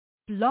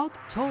Blog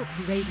Talk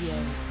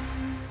Radio.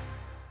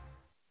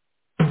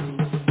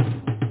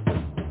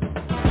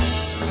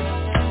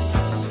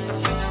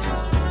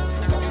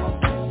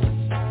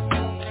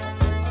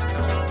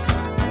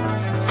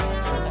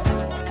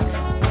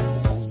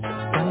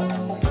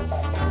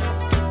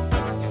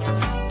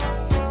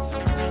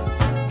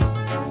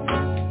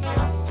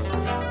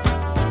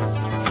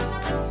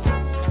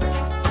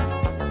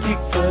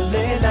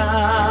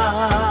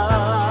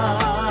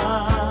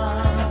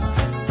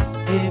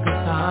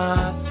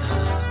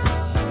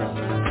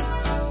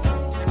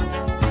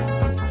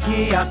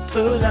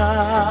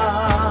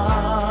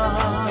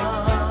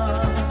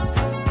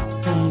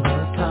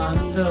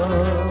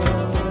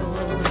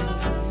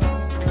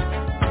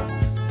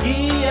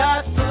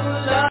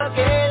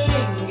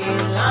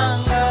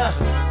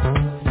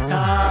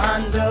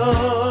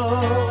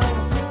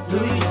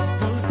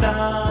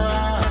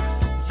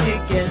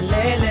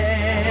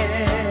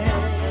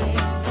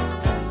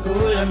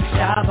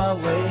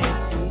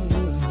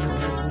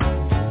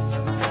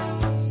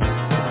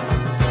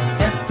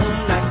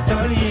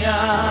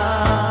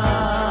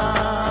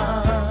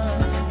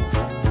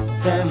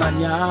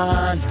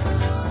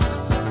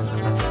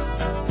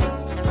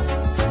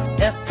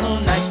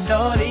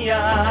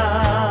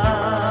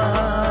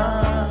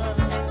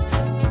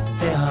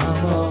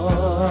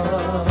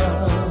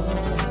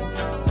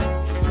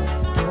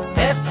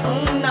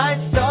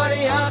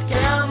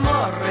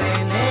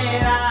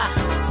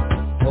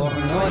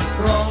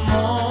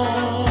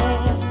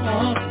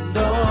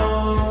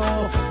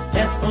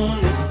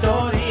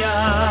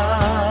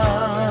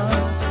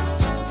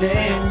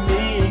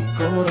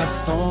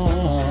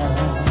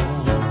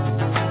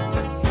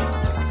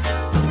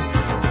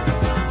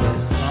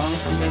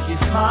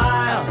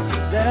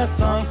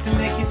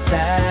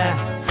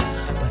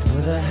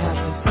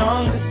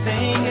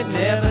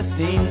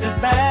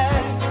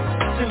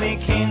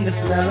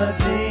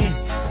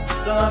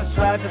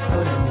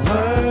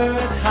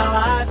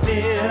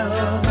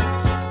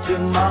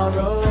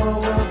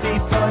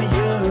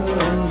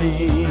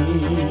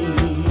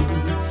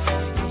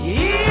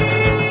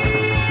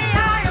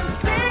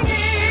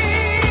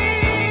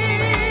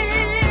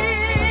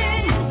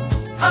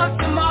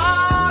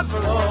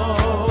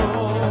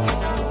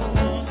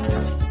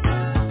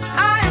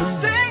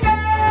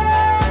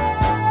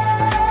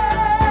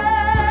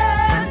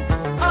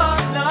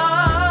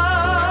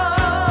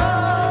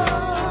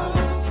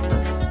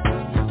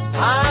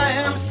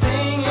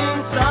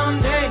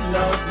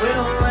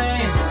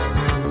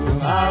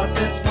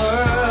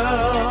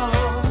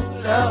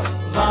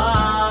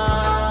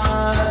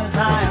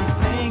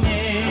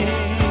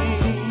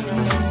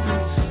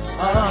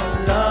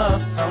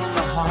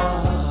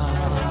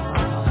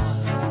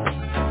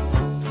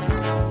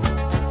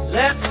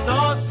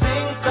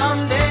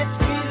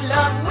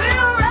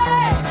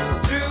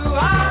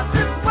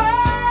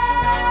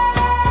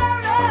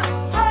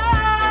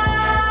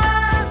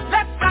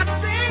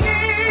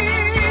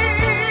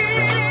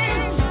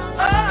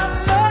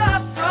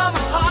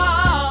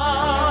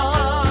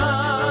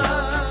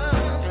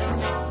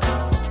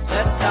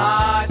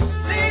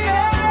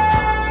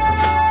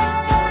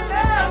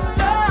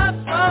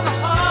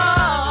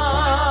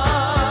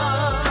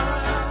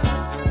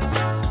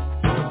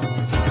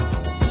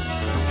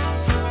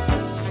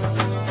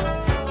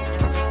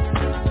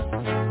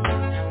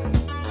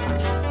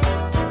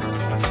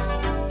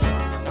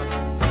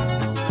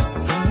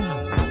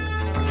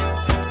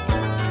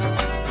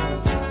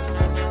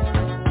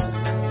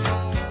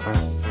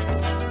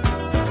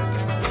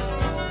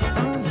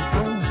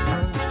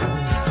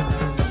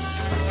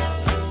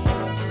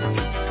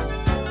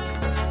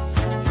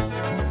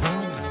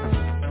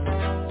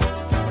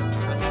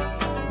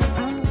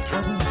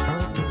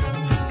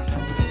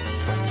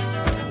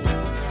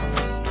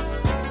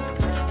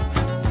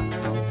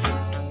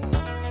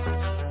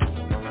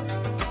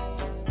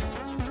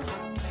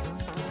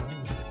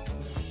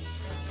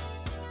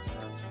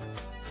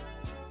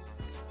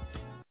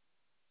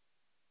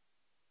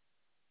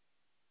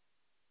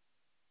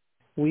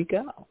 We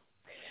go.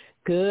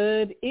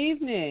 Good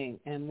evening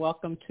and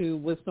welcome to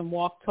Wisdom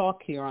Walk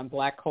Talk here on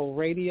Black Hole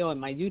Radio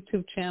and my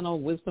YouTube channel,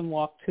 Wisdom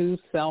Walk 2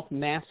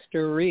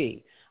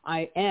 Self-Mastery.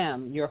 I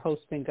am your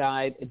host and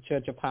guide,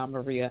 Jojopah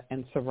Maria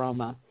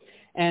Nsoroma.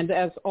 And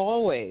as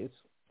always,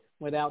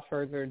 without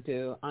further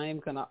ado, I am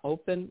going to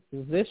open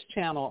this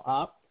channel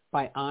up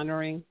by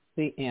honoring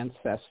the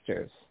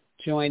ancestors.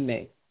 Join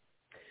me.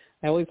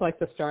 I always like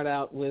to start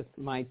out with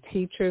my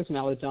teachers,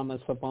 Malidoma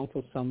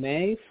Sabonto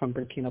Somé from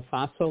Burkina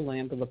Faso,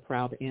 land of the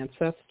proud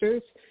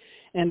ancestors.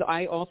 And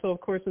I also, of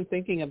course, am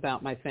thinking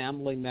about my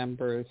family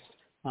members,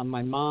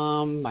 my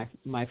mom,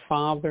 my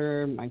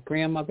father, my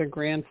grandmother,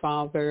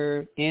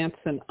 grandfather, aunts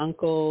and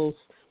uncles,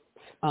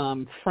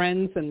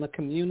 friends in the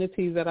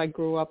community that I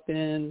grew up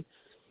in.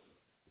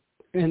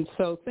 And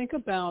so think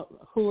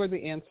about who are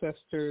the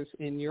ancestors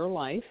in your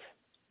life.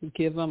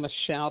 Give them a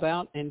shout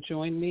out and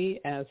join me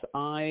as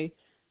I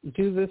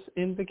do this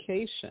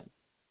invocation.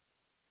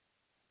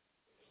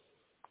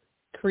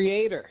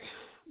 Creator,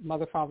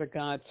 Mother, Father,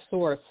 God,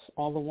 Source,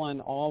 all the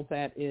one, all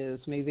that is.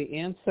 May the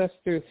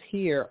ancestors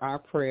hear our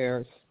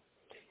prayers.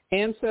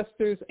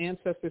 Ancestors,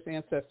 ancestors,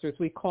 ancestors,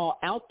 we call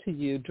out to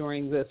you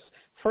during this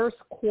first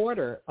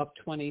quarter of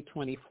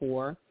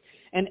 2024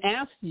 and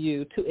ask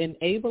you to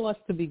enable us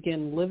to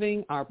begin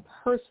living our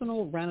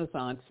personal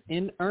renaissance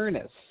in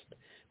earnest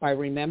by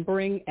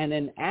remembering and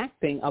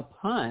enacting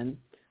upon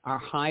our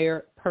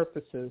higher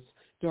purposes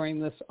during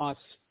this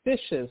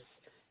auspicious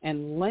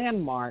and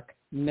landmark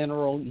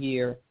mineral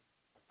year.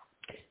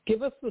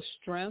 Give us the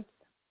strength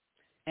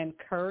and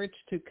courage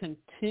to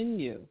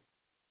continue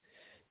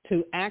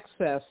to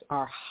access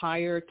our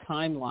higher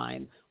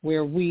timeline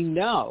where we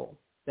know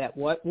that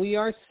what we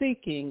are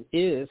seeking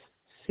is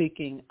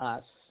seeking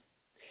us.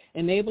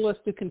 Enable us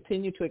to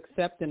continue to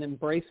accept and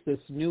embrace this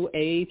new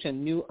age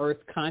and new earth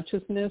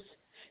consciousness,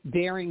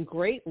 daring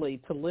greatly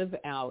to live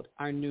out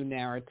our new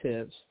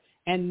narratives,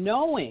 and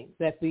knowing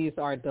that these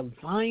are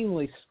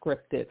divinely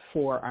scripted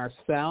for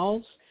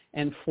ourselves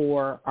and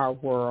for our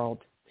world.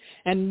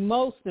 And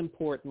most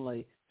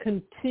importantly,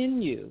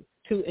 continue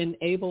to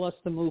enable us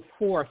to move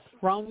forth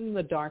from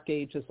the dark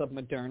ages of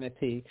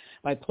modernity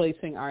by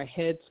placing our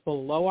heads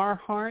below our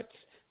hearts,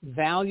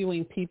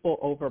 valuing people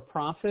over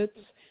profits,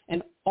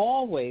 and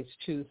always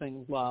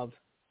choosing love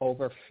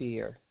over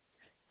fear.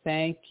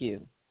 Thank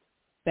you.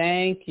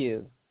 Thank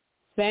you.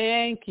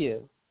 Thank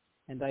you.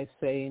 And I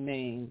say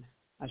amen.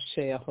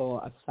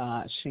 Asheho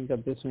asa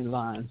shinga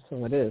bismillah.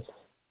 So it is.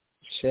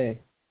 Ashe.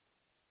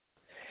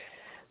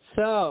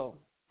 So,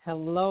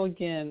 hello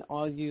again,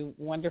 all you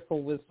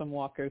wonderful wisdom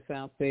walkers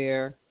out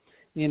there.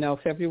 You know,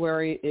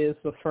 February is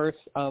the first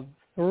of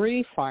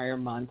 3 fire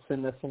months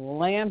in this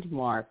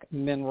landmark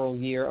mineral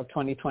year of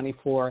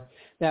 2024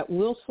 that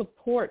will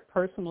support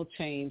personal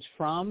change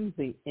from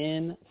the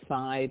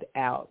inside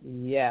out.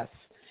 Yes.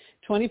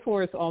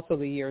 24 is also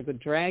the year of the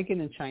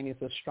dragon in Chinese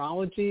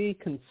astrology,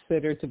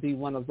 considered to be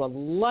one of the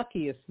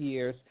luckiest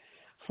years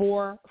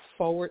for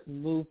forward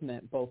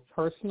movement, both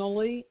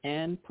personally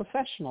and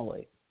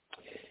professionally.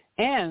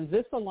 And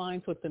this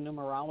aligns with the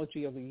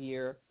numerology of the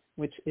year,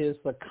 which is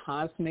the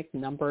cosmic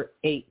number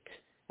 8,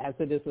 as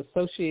it is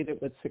associated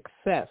with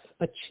success,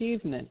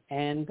 achievement,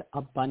 and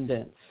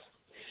abundance.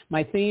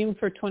 My theme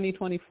for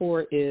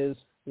 2024 is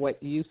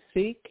what you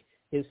seek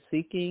is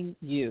seeking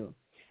you.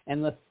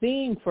 And the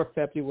theme for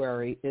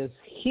February is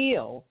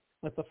heal,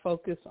 with a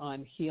focus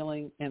on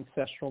healing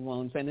ancestral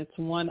wounds. And it's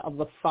one of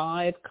the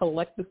 5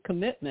 collective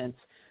commitments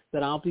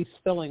that I'll be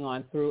spilling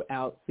on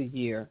throughout the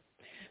year.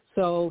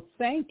 So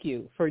thank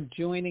you for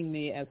joining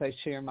me as I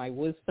share my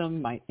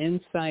wisdom, my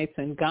insights,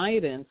 and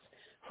guidance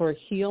for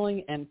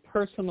healing and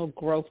personal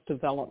growth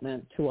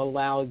development to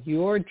allow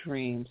your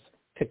dreams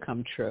to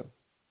come true.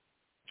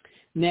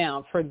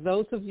 Now, for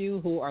those of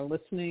you who are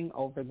listening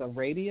over the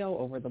radio,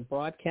 over the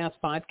broadcast,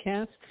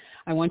 podcast,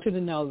 I want you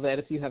to know that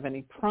if you have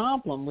any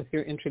problem with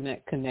your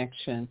internet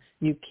connection,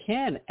 you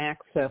can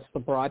access the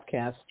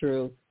broadcast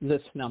through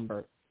this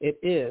number. It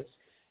is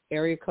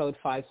area code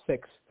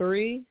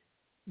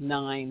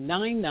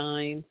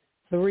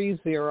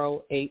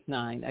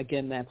 563-999-3089.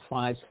 Again, that's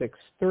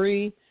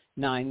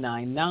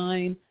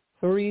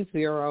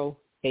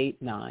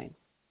 563-999-3089.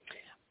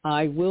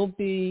 I will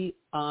be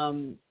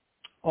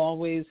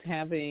always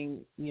having,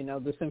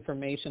 this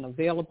information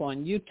available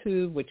on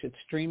YouTube, which it's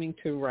streaming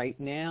to right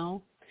now.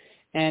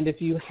 And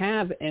if you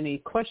have any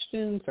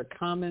questions or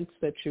comments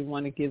that you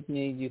want to give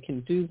me, you can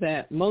do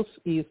that most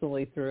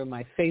easily through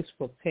my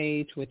Facebook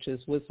page, which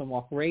is Wisdom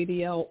Walk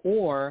Radio,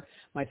 or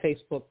my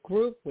Facebook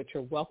group, which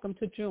you're welcome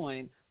to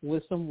join,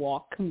 Wisdom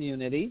Walk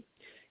Community.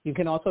 You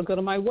can also go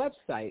to my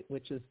website,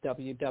 which is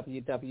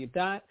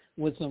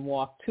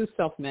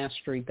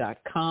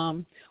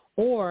www.wisdomwalk2selfmastery.com,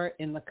 or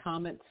in the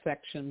comment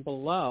section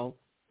below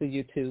the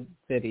YouTube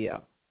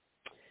video.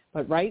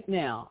 But right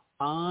now,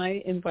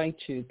 I invite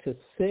you to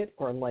sit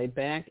or lay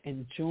back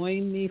and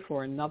join me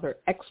for another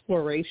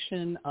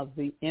exploration of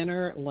the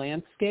inner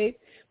landscape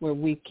where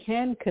we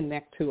can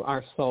connect to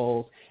our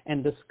souls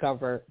and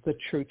discover the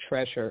true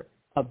treasure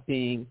of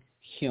being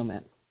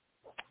human.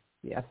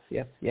 Yes,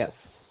 yes, yes.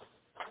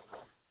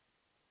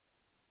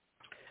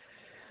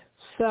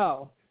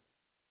 So,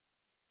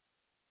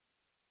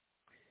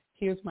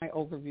 here's my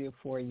overview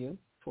for you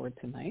for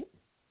tonight.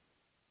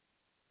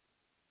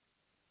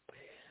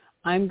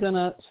 I'm going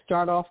to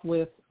start off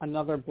with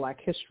another Black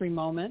History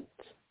moment.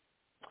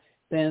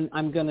 Then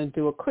I'm going to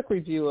do a quick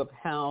review of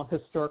how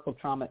historical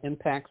trauma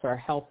impacts our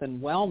health and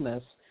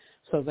wellness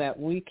so that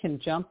we can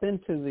jump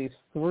into these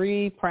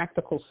 3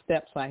 practical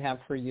steps I have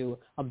for you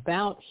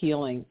about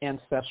healing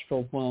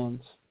ancestral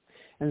wounds.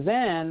 And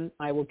then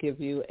I will give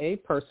you a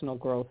personal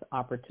growth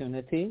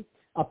opportunity,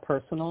 a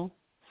personal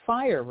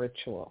fire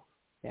ritual.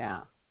 Yeah.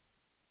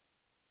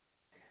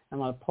 I'm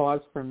going to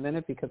pause for a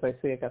minute because I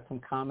see I got some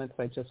comments.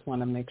 I just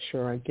want to make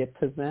sure I get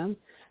to them.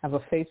 I have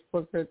a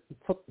Facebook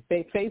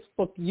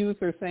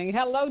user saying,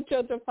 hello,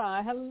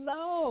 Jojopah.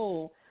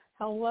 Hello.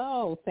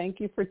 Hello. Thank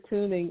you for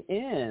tuning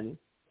in.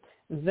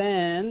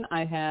 Then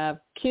I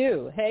have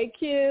Q. Hey,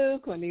 Q.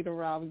 Juanita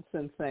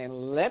Robinson saying,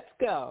 let's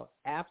go.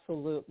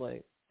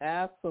 Absolutely.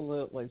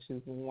 Absolutely.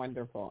 She's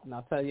wonderful. And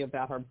I'll tell you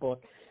about her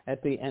book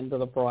at the end of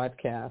the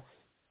broadcast.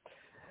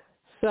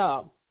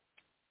 So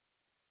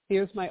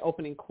here's my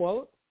opening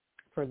quote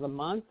for the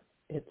month.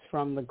 It's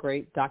from the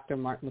great Dr.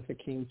 Martin Luther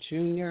King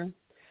Jr.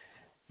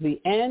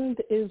 The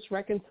end is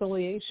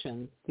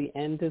reconciliation. The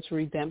end is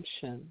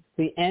redemption.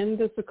 The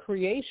end is the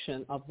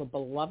creation of the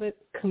beloved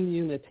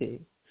community.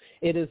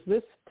 It is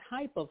this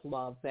type of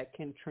love that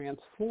can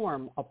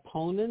transform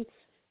opponents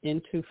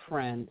into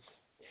friends.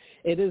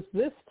 It is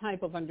this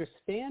type of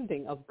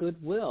understanding of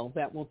goodwill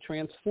that will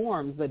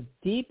transform the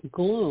deep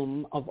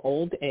gloom of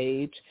old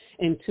age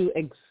into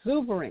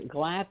exuberant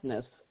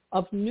gladness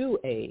of new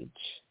age.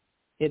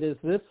 It is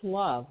this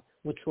love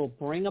which will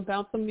bring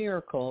about the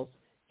miracles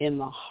in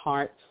the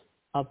hearts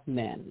of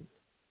men.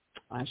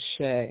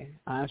 Ashe,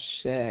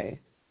 ashe.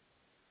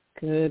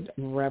 Good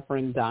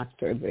Reverend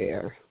Doctor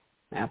there.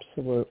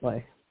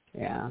 Absolutely.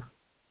 Yeah.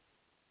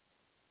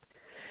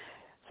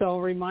 So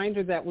a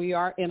reminder that we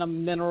are in a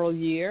mineral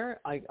year.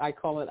 I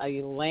call it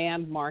a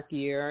landmark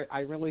year. I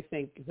really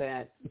think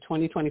that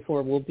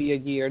 2024 will be a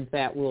year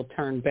that we'll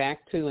turn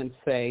back to and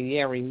say,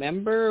 yeah,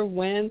 remember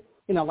when,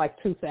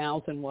 like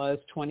 2000 was,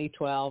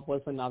 2012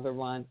 was another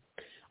one.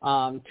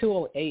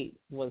 2008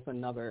 was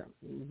another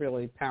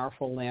really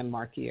powerful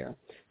landmark year.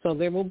 So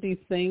there will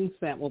be things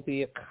that will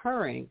be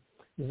occurring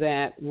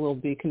that will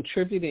be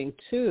contributing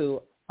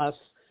to us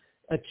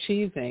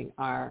achieving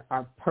our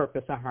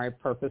purpose, our higher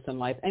purpose in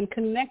life, and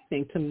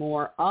connecting to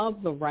more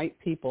of the right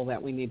people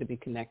that we need to be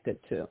connected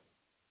to.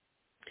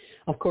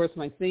 Of course,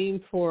 my theme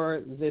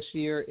for this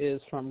year is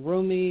from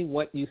Rumi,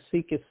 what you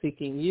seek is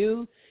seeking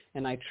you,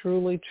 and I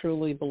truly,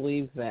 truly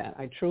believe that.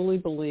 I truly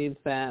believe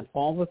that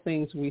all the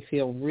things we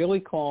feel really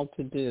called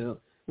to do,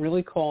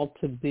 really called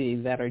to be,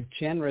 that are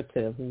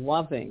generative,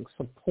 loving,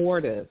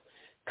 supportive,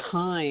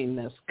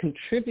 kindness,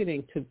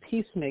 contributing to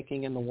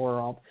peacemaking in the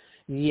world,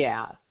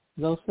 yeah,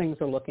 those things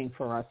are looking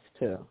for us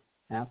too.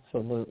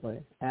 Absolutely.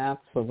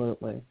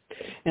 Absolutely.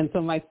 And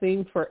so my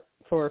theme for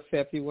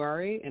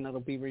February, and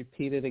it'll be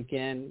repeated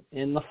again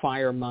in the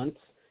fire months,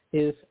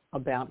 is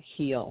about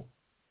heal.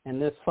 And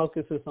this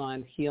focuses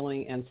on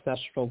healing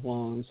ancestral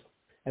wounds.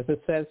 As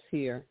it says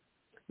here,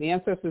 the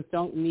ancestors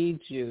don't need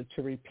you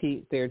to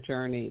repeat their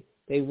journey.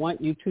 They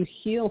want you to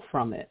heal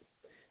from it.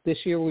 This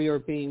year we are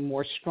being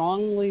more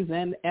strongly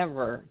than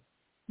ever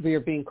We are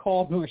being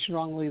called more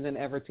strongly than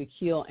ever to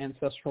heal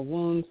ancestral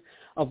wounds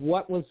of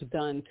what was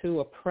done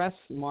to oppress,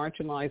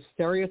 marginalize,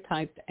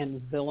 stereotyped,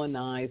 and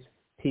villainize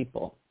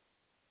people.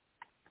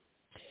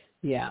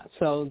 Yeah,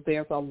 so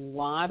there's a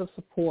lot of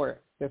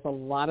support. There's a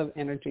lot of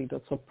energy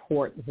to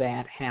support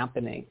that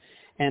happening.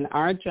 And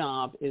our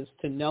job is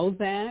to know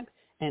that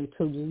and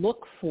to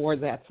look for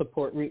that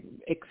support,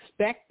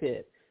 expect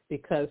it,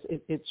 because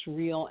it's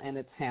real and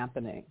it's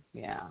happening.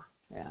 Yeah.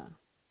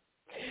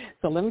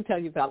 So let me tell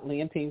you about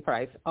Leontine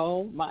Price.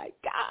 Oh, my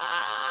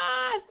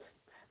God.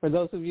 For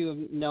those of you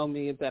who know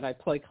me, that I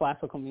play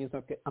classical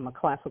music, I'm a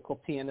classical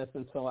pianist,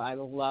 and so I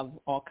love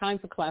all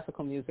kinds of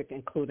classical music,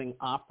 including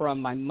opera.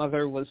 My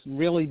mother was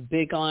really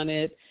big on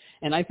it,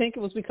 and I think it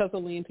was because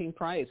of Leontine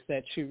Price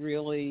that she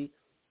really,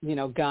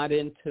 got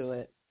into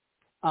it.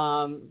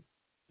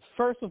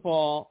 First of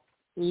all,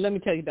 let me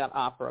tell you about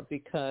opera,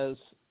 because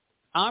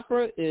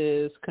opera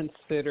is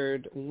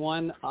considered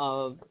one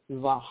of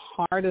the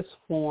hardest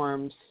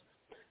forms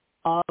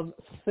of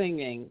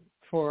singing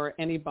for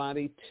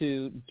anybody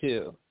to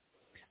do.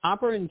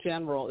 Opera in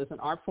general is an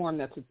art form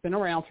that's been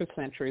around for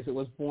centuries. It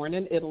was born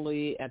in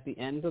Italy at the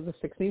end of the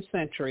 16th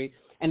century,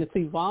 and it's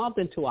evolved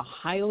into a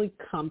highly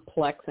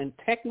complex and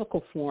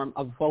technical form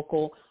of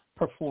vocal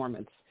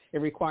performance. It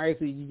requires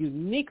a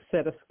unique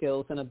set of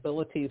skills and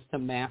abilities to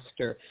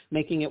master,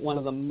 making it one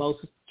of the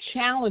most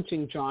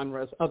challenging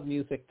genres of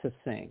music to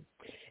sing.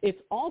 It's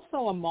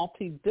also a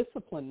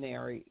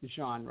multidisciplinary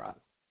genre.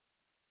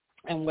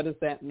 And what does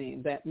that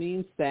mean? That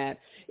means that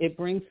it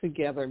brings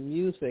together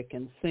music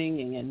and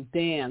singing and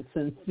dance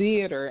and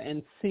theater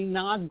and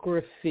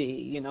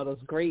scenography, those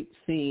great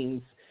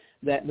scenes,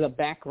 that the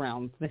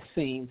background, the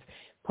scenes,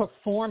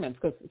 performance,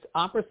 because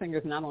opera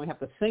singers not only have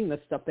to sing this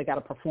stuff, they got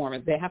to perform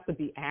it. They have to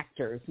be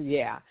actors,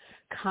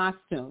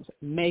 costumes,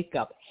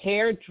 makeup,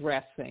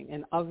 hairdressing,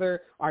 and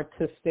other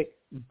artistic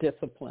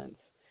disciplines.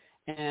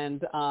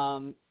 And,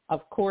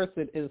 of course,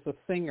 it is the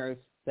singers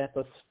that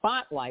the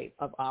spotlight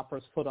of opera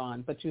is put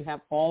on, but you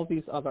have all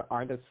these other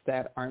artists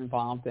that are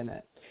involved in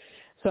it.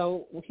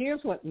 So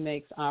here's what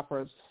makes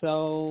opera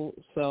so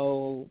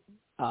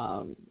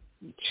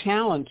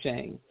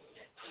challenging,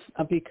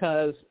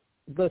 because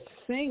the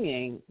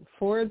singing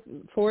for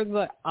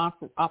the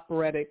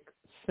operatic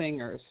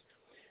singers,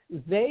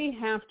 they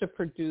have to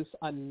produce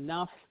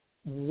enough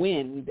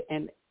wind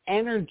and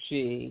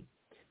energy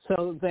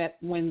so that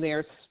when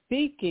they're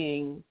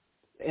speaking,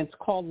 it's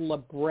called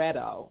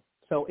libretto.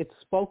 So it's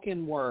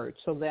spoken word,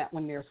 so that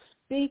when they're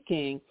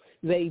speaking,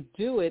 they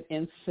do it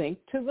in sync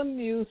to the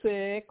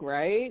music,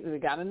 right? They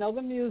got to know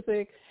the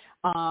music.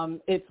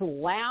 It's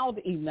loud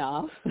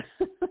enough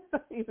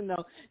even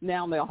though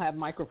now they'll have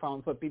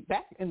microphones. But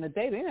back in the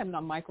day, they didn't have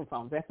no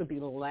microphones. They have to be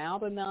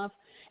loud enough,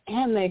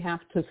 and they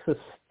have to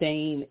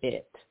sustain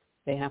it.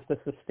 They have to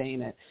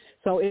sustain it.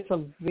 So it's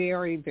a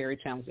very, very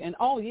challenging. And,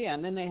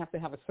 and then they have to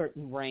have a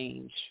certain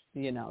range,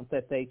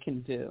 that they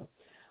can do.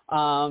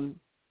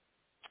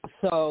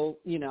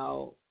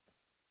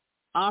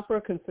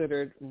 Opera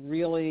considered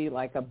really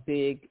like a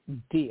big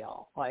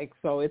deal.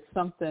 So it's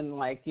something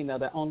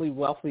that only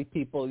wealthy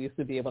people used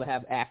to be able to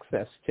have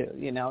access to.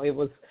 It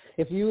was,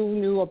 if you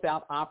knew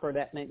about opera,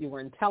 that meant you were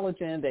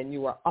intelligent and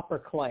you were upper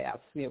class.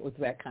 It was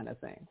that kind of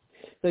thing.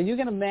 So you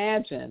can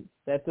imagine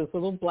that this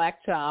little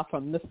black child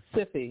from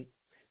Mississippi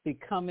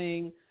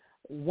becoming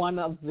one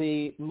of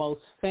the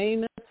most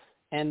famous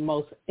and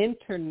most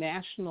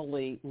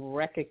internationally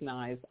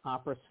recognized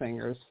opera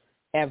singers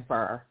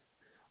ever.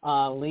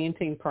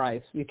 Leontine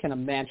Price, you can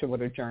imagine what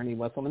her journey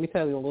was. So let me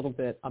tell you a little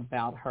bit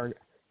about her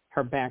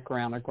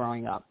background of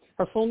growing up.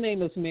 Her full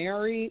name is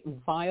Mary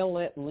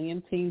Violet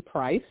Leontine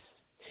Price.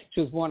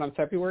 She was born on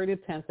February the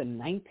 10th in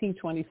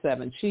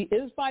 1927. She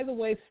is, by the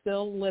way,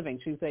 still living.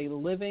 She's a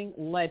living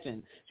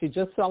legend. She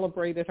just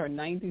celebrated her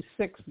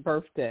 96th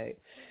birthday.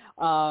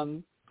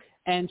 And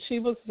she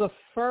was the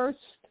first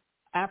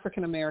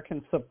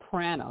African-American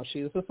soprano. She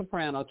is a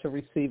soprano to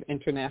receive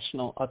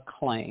international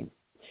acclaim.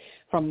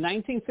 From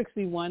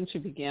 1961, she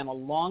began a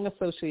long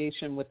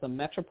association with the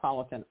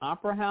Metropolitan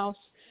Opera House,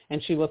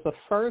 and she was the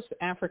first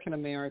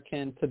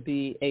African-American to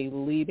be a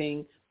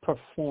leading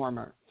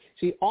performer.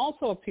 She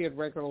also appeared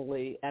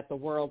regularly at the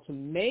world's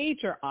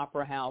major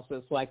opera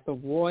houses like the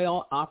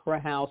Royal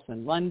Opera House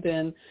in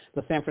London,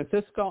 the San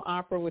Francisco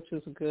Opera, which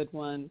is a good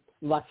one,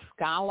 La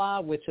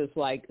Scala, which is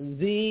like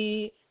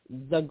the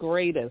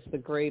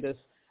greatest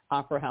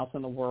opera house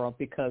in the world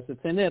because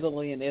it's in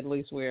Italy, and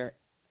Italy's where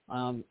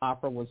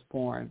opera was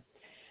born.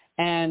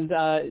 And,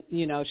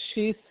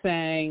 she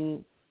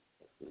sang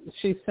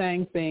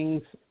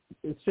things,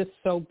 it's just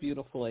so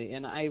beautifully.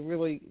 And I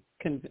really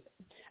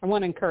I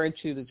want to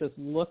encourage you to just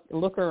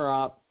look her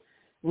up,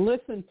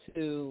 listen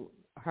to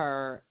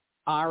her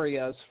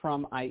arias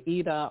from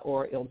Aida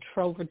or Il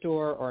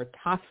Trovador or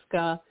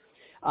Tosca.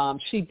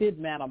 She did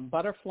Madame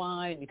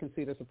Butterfly, and you can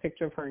see there's a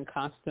picture of her in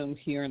costume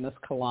here in this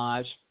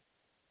collage.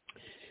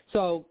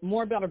 So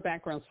more about her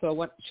background.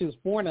 She was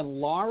born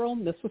in Laurel,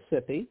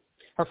 Mississippi.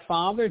 Her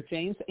father,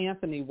 James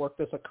Anthony,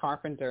 worked as a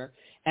carpenter,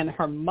 and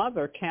her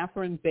mother,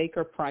 Catherine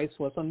Baker Price,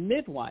 was a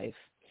midwife.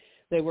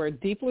 They were a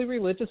deeply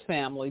religious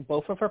family.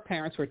 Both of her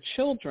parents were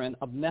children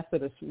of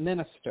Methodist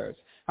ministers.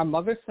 Her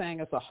mother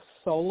sang as a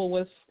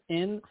soloist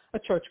in a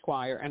church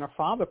choir, and her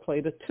father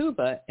played a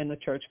tuba in the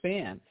church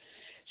band.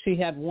 She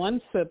had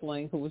one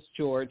sibling, who was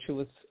George, who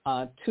was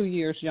 2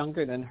 years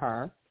younger than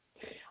her.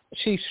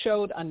 She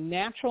showed a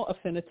natural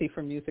affinity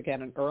for music at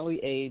an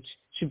early age.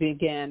 She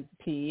began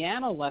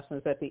piano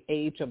lessons at the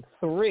age of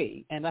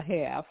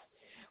 3.5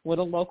 with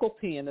a local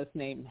pianist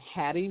named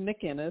Hattie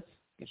McInnes.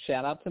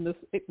 Shout out to Miss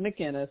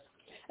McInnes.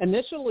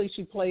 Initially,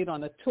 she played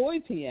on a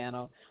toy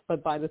piano,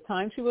 but by the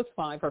time she was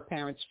 5, her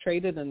parents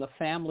traded in the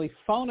family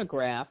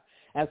phonograph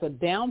as a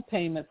down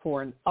payment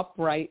for an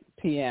upright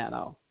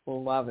piano.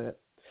 Love it.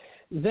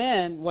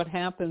 Then what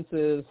happens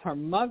is her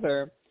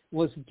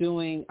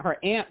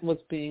aunt was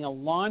being a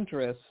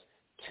laundress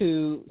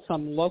to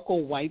some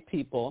local white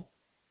people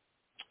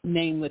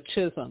named the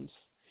Chisholms.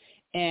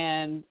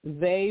 And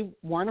they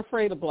weren't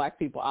afraid of black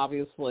people,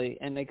 obviously,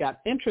 and they got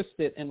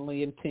interested in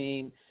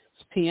Leontine's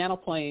piano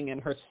playing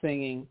and her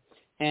singing,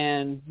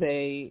 and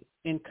they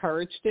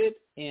encouraged it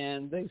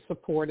and they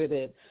supported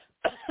it.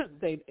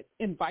 They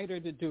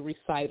invited her to do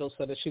recitals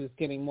so that she was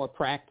getting more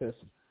practice.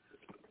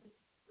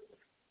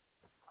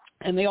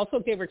 And they also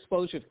gave her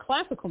exposure to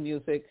classical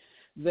music.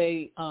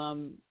 They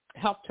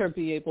helped her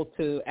be able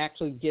to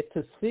actually get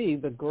to see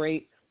the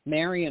great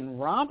Marion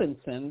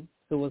Robinson,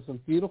 who was a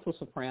beautiful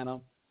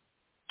soprano,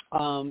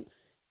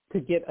 to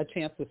get a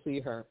chance to see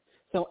her.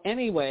 So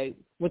anyway,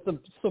 with the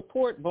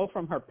support both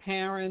from her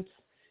parents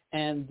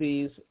and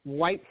these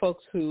white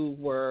folks who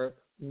were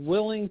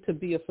willing to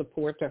be a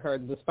support to her,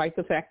 despite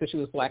the fact that she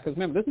was black. Because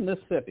remember, this is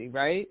Mississippi,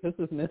 right? This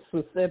is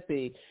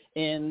Mississippi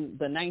in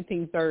the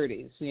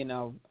 1930s,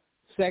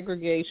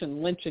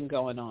 segregation, lynching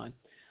going on.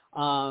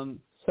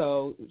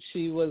 So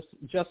she was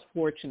just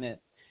fortunate.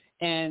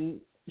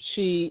 And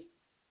she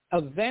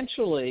gets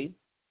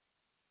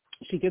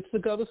to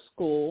go to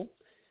school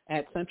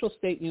at Central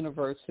State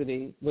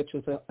University, which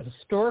is a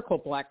historical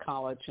black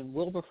college in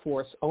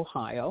Wilberforce,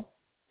 Ohio.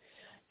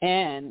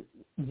 And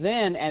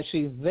then as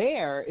she's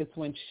there, it's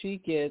when she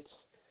gets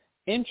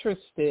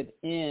interested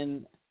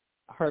in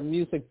her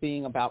music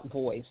being about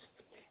voice.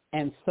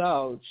 And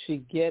so she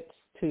gets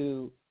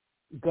to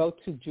go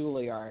to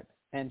Juilliard,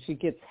 and she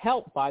gets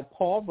help by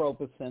Paul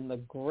Robeson, the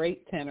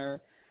great tenor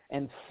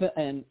and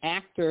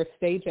actor,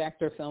 stage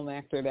actor, film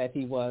actor that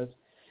he was,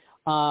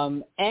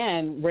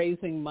 and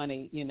raising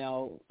money.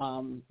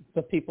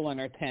 The people in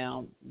her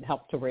town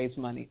helped to raise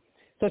money.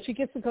 So she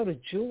gets to go to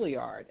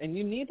Juilliard, and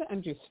you need to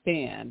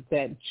understand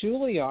that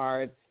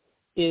Juilliard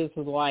is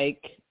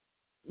like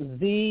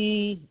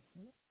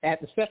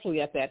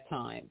especially at that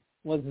time,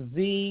 was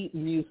the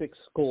music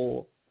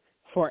school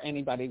for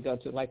anybody to go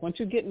to. Like once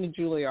you get into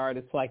Juilliard,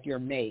 it's like you're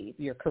made.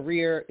 Your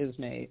career is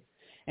made.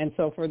 And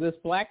so for this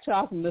black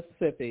child from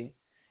Mississippi,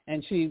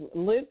 and she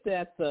lived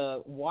at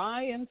the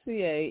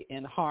YMCA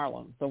in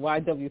Harlem. The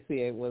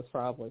YWCA was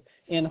probably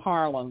in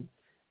Harlem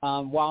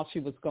while she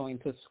was going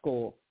to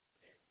school.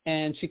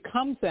 And she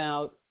comes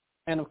out,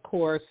 and of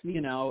course,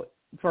 you know,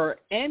 for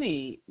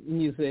any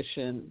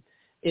musician,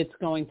 it's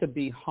going to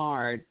be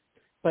hard.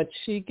 But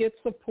she gets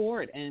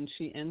support, and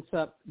she ends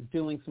up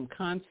doing some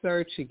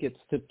concerts. She gets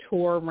to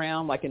tour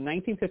around. Like in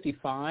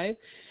 1955,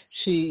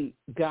 she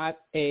got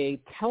a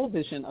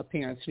television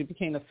appearance. She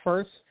became the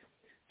first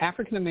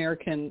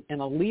African-American in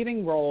a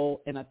leading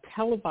role in a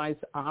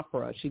televised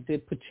opera. She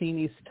did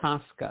Puccini's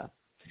Tosca.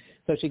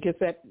 So she gets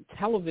that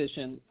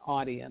television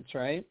audience,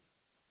 right?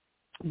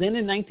 Then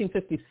in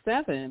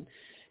 1957,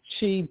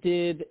 she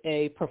did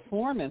a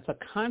performance, a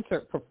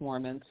concert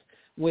performance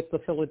with the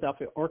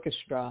Philadelphia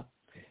Orchestra.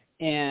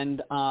 And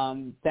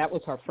that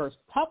was her first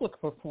public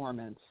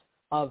performance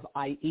of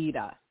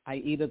Aida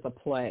the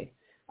play.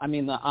 I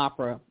mean, the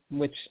opera,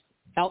 which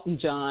Elton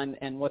John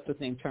and what's his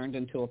name turned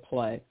into a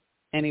play.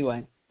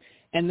 Anyway,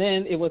 and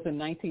then it was in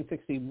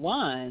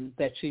 1961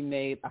 that she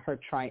made her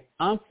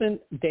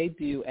triumphant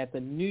debut at the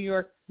New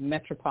York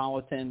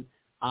Metropolitan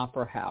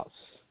Opera House.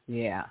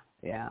 Yeah.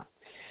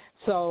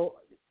 So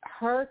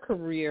her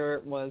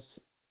career was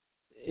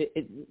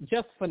it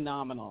just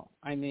phenomenal.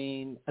 I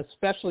mean,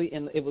 especially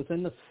it was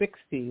in the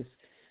 60s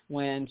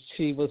when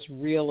she was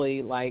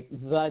really like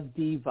the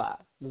diva.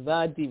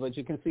 As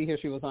you can see here,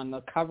 she was on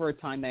the cover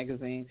of Time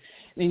magazine.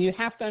 And you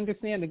have to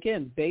understand,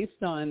 again,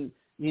 based on,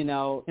 you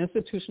know,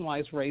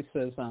 institutionalized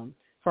racism,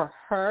 for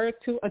her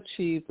to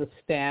achieve the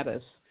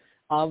status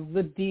of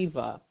the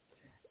diva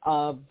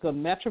of the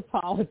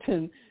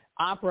Metropolitan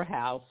Opera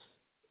House,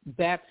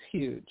 that's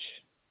huge.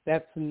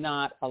 That's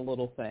not a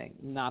little thing,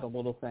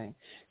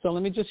 So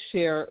let me just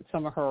share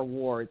some of her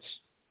awards.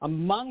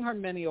 Among her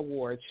many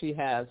awards, she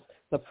has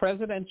the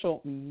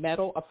Presidential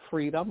Medal of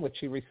Freedom, which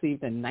she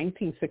received in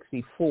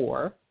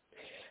 1964.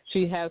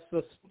 She has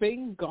the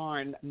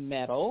Spingarn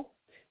Medal.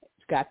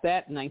 She got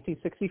that in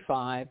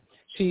 1965.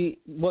 She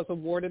was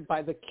awarded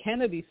by the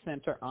Kennedy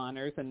Center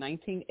Honors in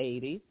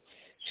 1980.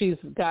 She's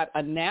got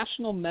a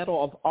National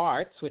Medal of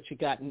Arts, which she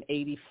got in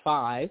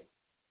 1985.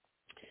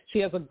 She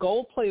has a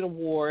Gold Plate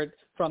Award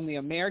from the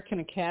American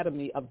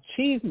Academy of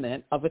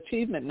Achievement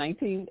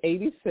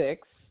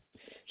 1986.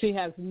 She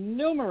has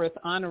numerous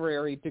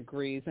honorary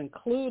degrees,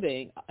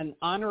 including an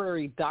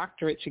honorary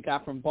doctorate she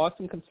got from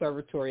Boston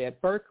Conservatory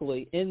at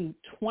Berkeley in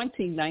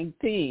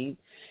 2019.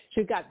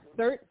 She got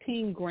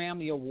 13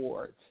 Grammy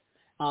Awards,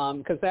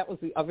 because that was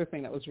the other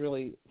thing that was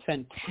really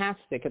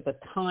fantastic. At the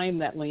time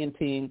that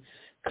Leontine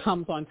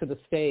comes onto the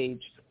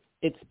stage,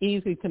 it's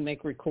easy to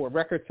make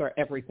records are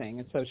everything.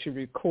 And so she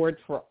recorded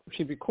for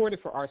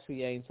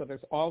RCA. And so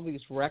there's all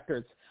these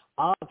records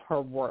of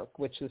her work,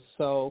 which is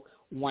so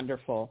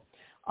wonderful.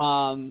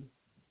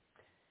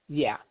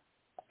 Yeah.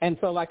 And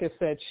so, like I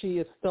said, she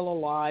is still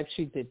alive.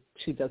 She did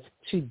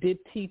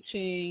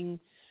teaching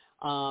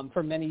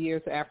for many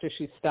years after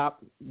she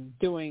stopped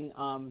doing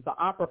the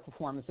opera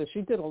performances.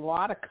 She did a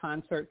lot of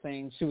concert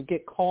things. She would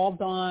get called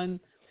on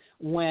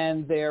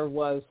when there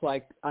was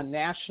like a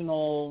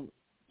national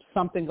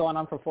something going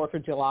on for 4th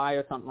of July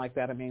or something like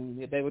that. I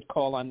mean, they would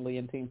call on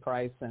Leontine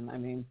Price, and I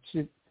mean,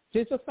 she's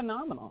just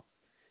phenomenal.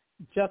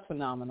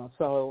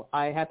 So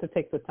I had to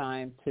take the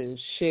time to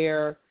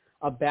share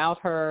about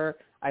her.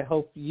 I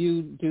hope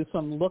you do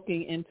some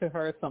looking into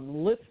her,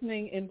 some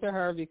listening into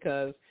her,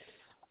 because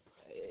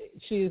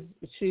she's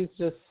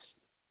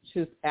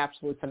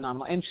absolutely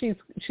phenomenal, and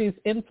she's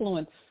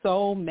influenced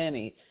so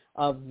many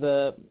of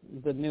the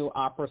new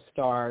opera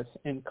stars,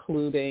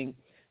 including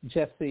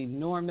Jessie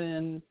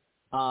Norman.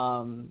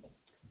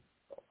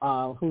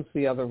 Who's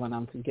the other one?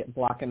 I'm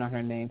blocking on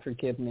her name.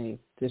 Forgive me.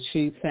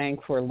 She sang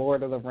for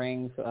Lord of the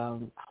Rings.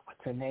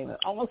 What's her name?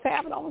 Almost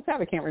have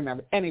it. Can't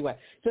remember. Anyway,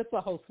 just a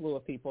whole slew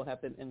of people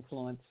have been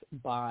influenced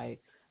by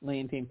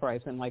Leontine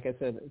Price. And like I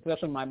said,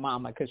 especially my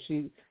mama, because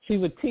she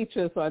would teach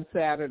us on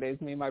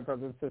Saturdays, me and my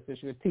brother and sister,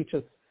 she would teach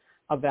us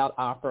about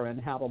opera and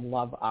how to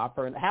love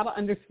opera and how to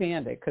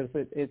understand it, because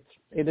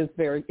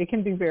it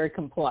can be very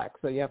complex,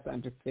 so you have to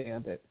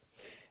understand it.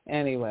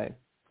 Anyway,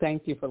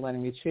 thank you for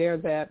letting me share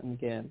that. And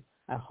again,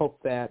 I hope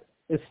that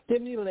is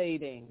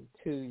stimulating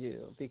to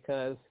you,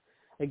 because,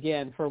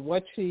 again, for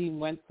what she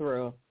went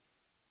through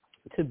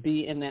to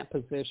be in that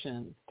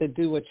position, to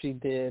do what she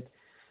did,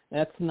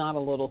 that's not a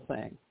little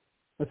thing.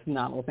 It's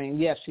not a little thing.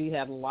 Yes, she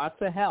had lots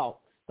of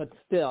help, but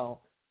still,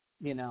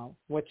 you know,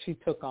 what she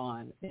took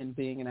on in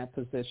being in that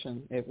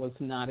position, it was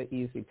not an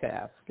easy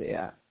task.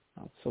 Yeah,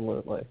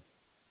 absolutely.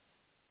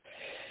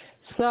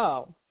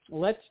 So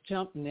let's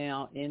jump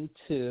now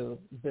into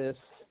this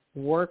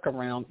work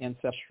around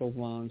ancestral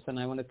wounds. And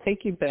I want to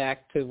take you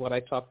back to what I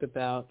talked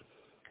about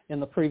in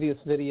the previous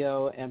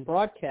video and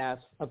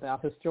broadcast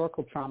about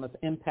historical trauma's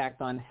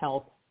impact on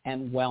health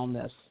and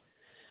wellness.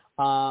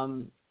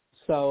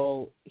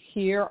 So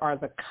here are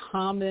the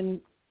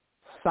common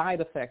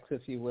side effects,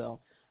 if you will,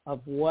 of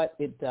what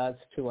it does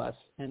to us.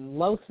 And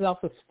low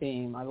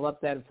self-esteem, I love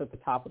that it's at the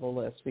top of the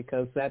list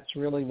because that's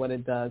really what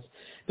it does.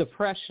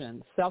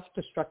 Depression,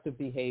 self-destructive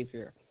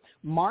behavior,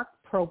 marked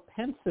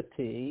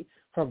propensity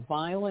for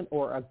violent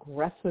or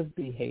aggressive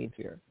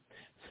behavior,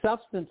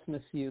 substance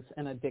misuse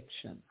and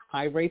addiction,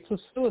 high rates of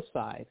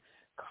suicide,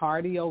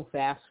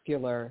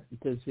 cardiovascular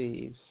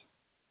disease.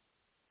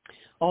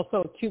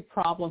 Also, acute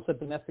problems of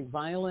domestic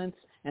violence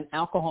and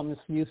alcohol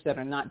misuse that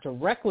are not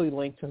directly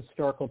linked to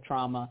historical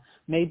trauma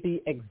may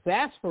be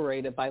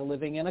exacerbated by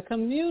living in a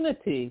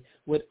community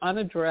with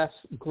unaddressed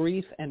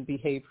grief and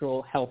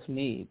behavioral health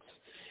needs.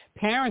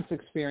 Parents'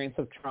 experience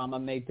of trauma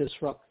may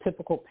disrupt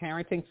typical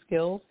parenting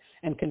skills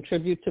and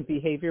contribute to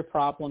behavior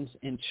problems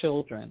in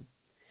children.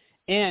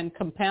 And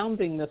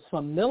compounding this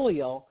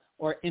familial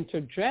or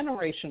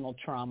intergenerational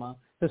trauma,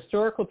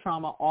 historical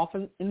trauma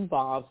often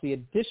involves the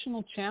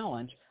additional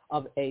challenge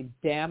of a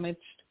damaged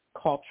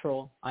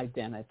cultural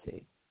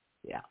identity.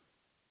 Yeah.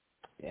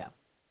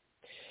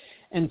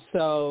 And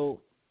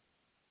so,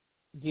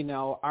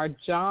 our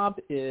job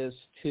is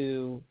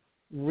to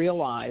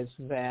realize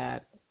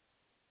that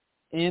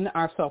in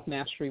our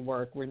self-mastery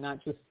work, we're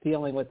not just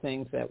dealing with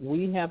things that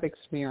we have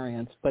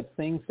experienced, but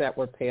things that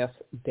were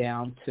passed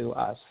down to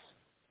us.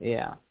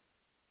 Yeah.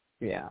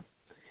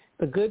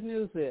 The good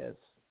news is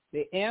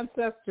the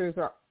ancestors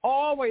are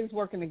always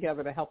working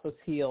together to help us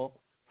heal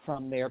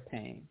from their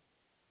pain.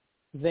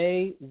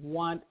 They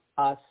want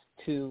us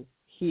to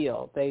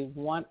heal. They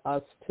want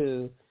us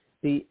to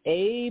be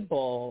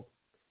able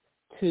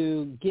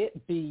to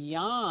get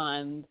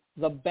beyond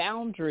the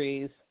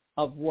boundaries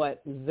of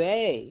what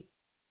they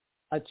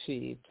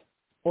achieved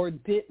or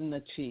didn't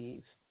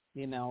achieve,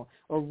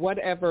 or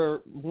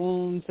whatever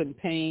wounds and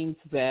pains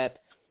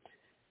that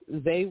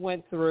they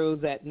went through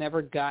that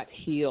never got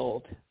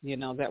healed,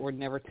 that were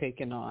never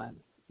taken on.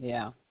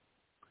 Yeah.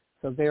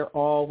 So they're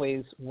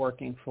always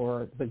working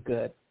for the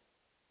good.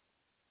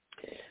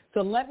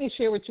 So let me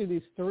share with you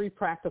these 3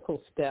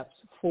 practical steps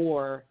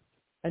for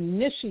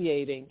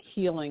initiating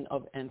healing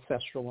of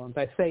ancestral wounds.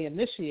 I say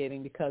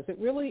initiating because it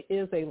really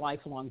is a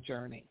lifelong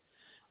journey.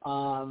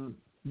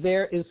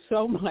 There is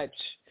so much,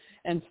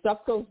 and stuff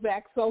goes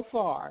back so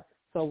far,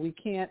 so we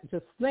can't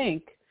just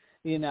think,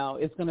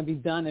 it's going to be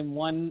done in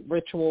one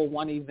ritual,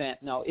 one event.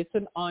 No, it's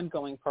an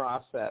ongoing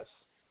process.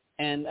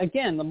 And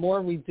again, the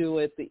more we do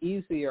it, the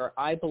easier,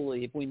 I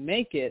believe, we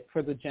make it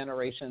for the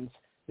generations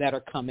that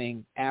are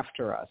coming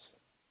after us.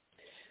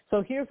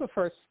 So here's the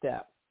first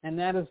step, and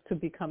that is to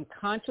become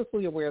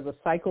consciously aware of the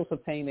cycles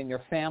of pain in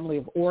your family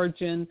of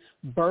origin,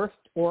 birthed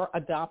or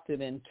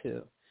adopted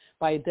into.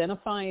 By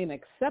identifying and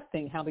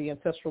accepting how the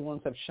ancestral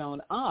wounds have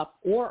shown up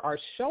or are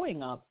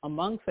showing up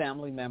among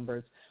family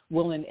members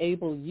will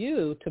enable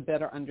you to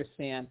better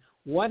understand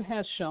what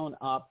has shown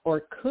up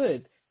or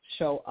could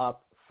show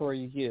up for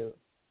you.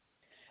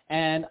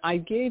 And I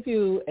gave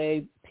you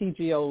a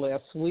PGO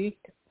last week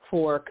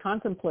for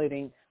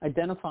contemplating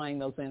identifying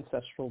those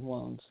ancestral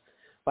wounds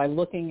by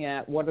looking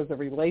at what are the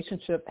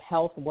relationship,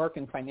 health, work,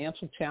 and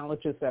financial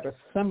challenges that are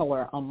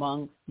similar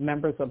among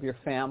members of your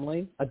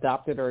family,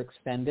 adopted or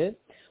extended.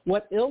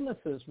 What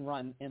illnesses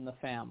run in the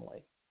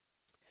family?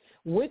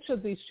 Which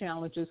of these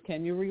challenges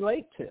can you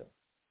relate to?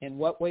 In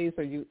what ways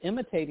are you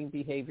imitating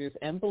behaviors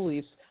and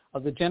beliefs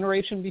of the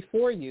generation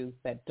before you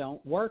that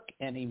don't work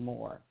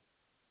anymore?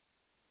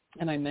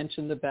 And I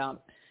mentioned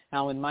about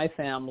how in my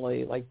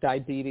family, like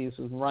diabetes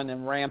was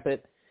running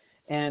rampant.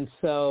 And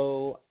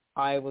so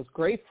I was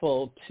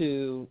grateful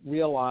to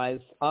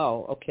realize,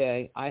 I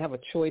have a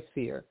choice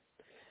here.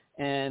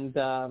 And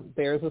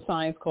there's a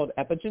science called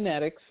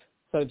epigenetics.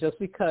 So just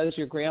because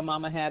your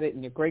grandmama had it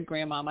and your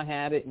great-grandmama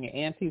had it and your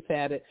aunties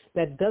had it,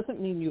 that doesn't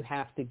mean you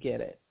have to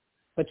get it.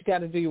 But you got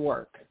to do your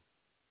work.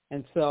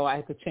 And so I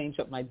had to change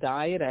up my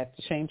diet. I had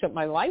to change up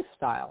my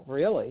lifestyle,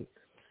 really.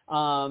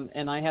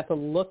 And I had to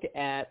look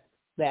at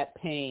that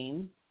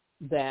pain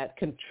that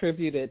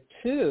contributed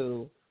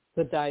to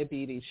the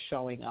diabetes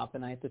showing up,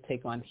 and I had to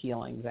take on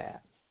healing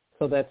that.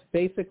 So that's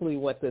basically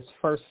what this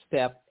first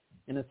step,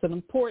 and it's an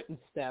important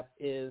step,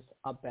 is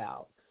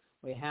about.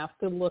 We have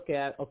to look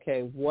at,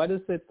 what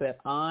is it that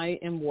I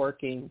am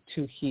working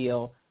to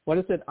heal? What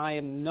is it I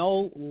am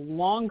no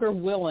longer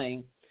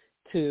willing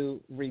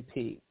to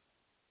repeat?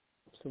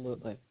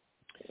 Absolutely.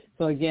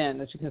 So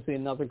again, as you can see,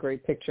 another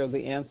great picture of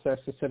the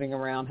ancestors sitting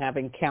around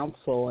having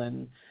counsel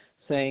and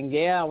saying,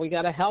 we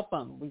got to help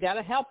them. We got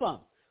to help them.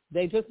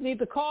 They just need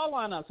to call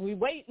on us. We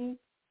waiting.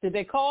 Did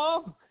they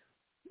call?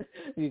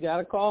 You got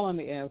to call on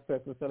the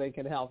ancestors so they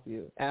can help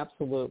you.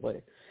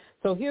 Absolutely.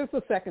 So here's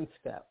the second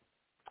step.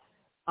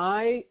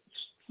 I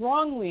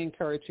strongly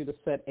encourage you to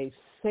set a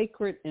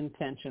sacred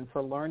intention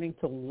for learning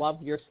to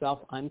love yourself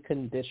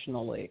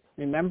unconditionally.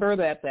 Remember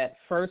that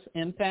first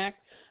impact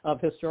of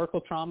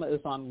historical trauma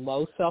is on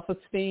low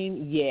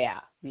self-esteem?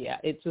 Yeah.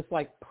 It just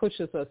like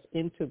pushes us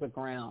into the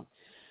ground.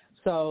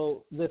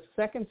 So the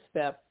second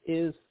step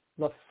is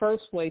the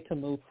first way to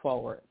move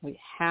forward. We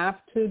have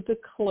to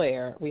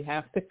declare, we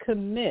have to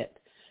commit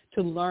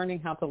to learning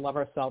how to love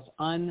ourselves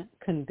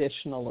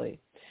unconditionally.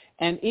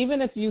 And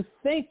even if you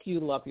think you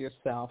love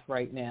yourself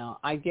right now,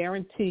 I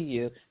guarantee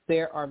you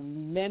there are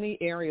many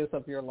areas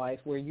of your life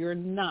where you're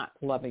not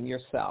loving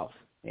yourself.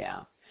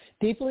 Yeah.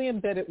 Deeply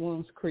embedded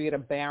wounds create a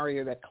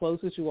barrier that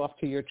closes you off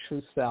to your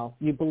true self.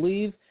 You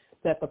believe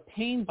that the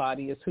pain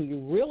body is who you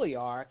really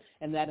are,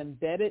 and that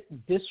embedded,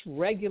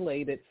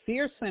 dysregulated,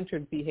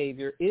 fear-centered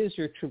behavior is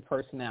your true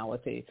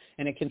personality.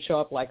 And it can show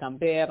up like, I'm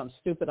bad, I'm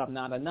stupid, I'm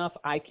not enough,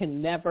 I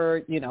can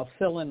never,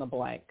 fill in the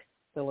blank.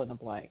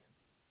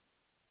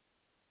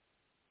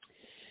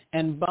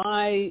 And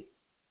by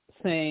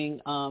saying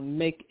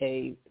make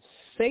a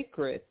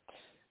sacred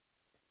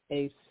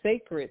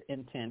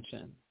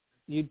intention,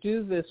 you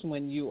do this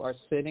when you are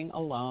sitting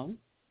alone,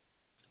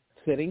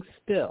 sitting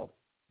still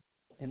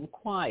and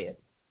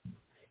quiet,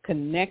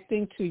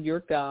 connecting to your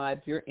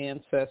God, your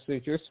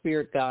ancestors, your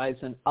spirit guides,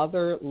 and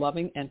other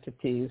loving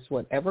entities,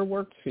 whatever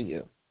works for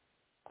you.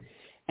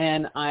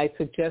 And I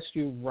suggest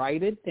you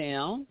write it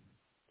down,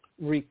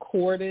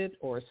 record it,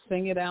 or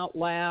sing it out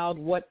loud,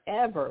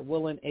 whatever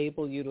will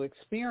enable you to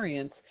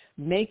experience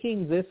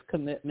making this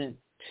commitment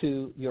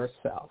to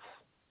yourself,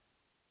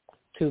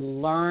 to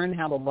learn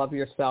how to love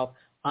yourself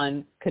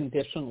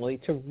unconditionally,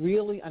 to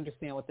really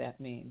understand what that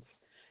means.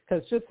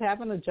 Because just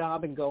having a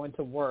job and going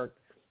to work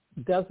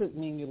doesn't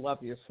mean you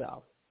love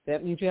yourself.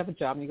 That means you have a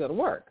job and you go to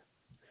work.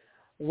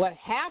 What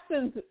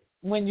happens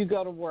when you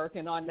go to work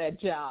and on that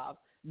job,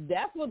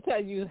 that will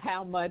tell you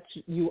how much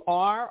you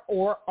are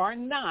or are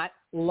not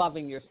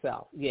loving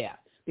yourself. Yeah,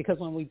 because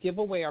when we give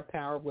away our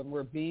power, when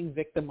we're being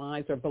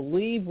victimized or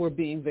believe we're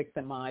being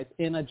victimized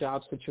in a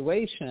job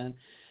situation,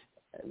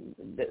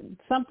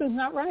 something's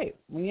not right.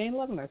 We ain't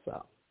loving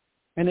ourselves.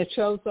 And it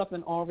shows up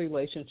in all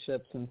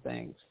relationships and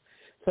things.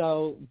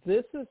 So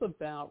this is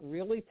about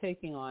really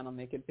taking on, I'll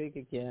make it big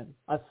again,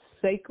 a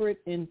sacred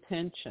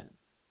intention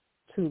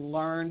to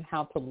learn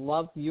how to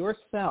love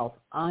yourself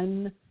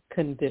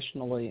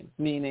unconditionally,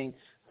 meaning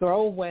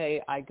throw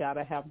away, I got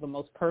to have the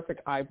most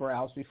perfect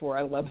eyebrows before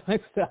I love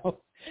myself.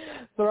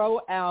 Throw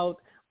out,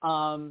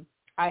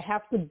 I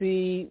have to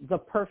be the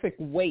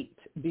perfect weight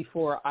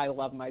before I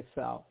love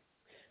myself.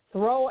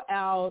 Throw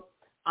out,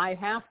 I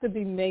have to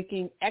be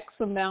making X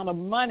amount of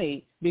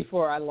money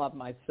before I love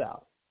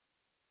myself.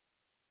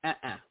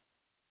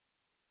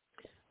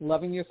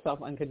 Loving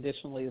yourself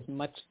unconditionally is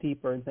much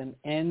deeper than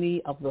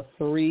any of the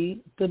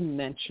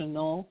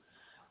three-dimensional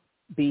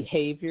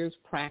behaviors,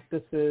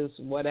 practices,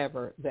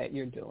 whatever that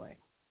you're doing.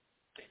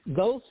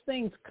 Those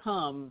things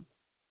come,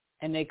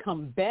 and they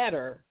come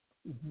better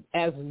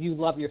as you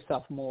love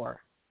yourself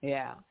more,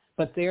 yeah,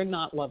 but they're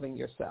not loving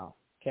yourself,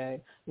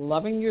 okay?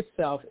 Loving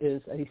yourself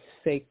is a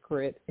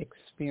sacred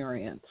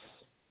experience,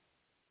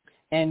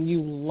 and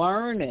you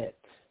learn it,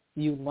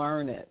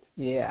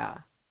 yeah.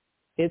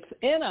 It's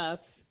in us,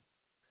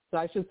 so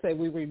I should say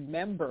we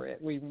remember it.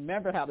 We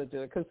remember how to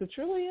do it because it's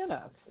really in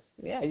us.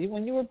 Yeah,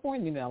 when you were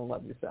born, you know how to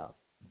love yourself.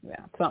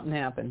 Yeah, something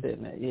happened,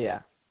 didn't it?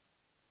 Yeah,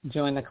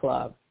 join the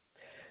club.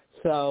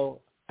 So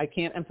I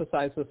can't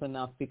emphasize this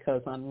enough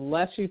because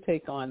unless you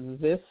take on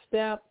this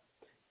step,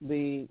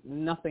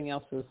 nothing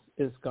else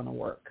is going to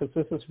work because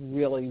this is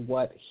really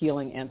what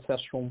healing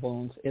ancestral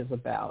wounds is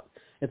about.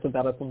 It's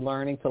about us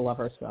learning to love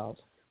ourselves.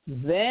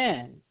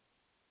 Then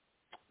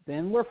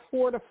we're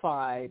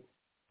fortified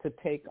to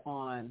take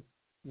on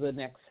the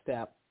next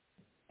step,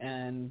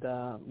 and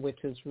which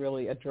is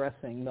really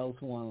addressing those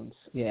wounds.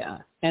 Yeah.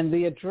 And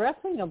the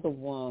addressing of the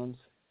wounds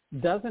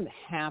doesn't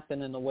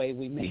happen in the way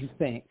we may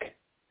think.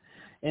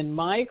 In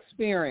my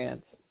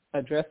experience,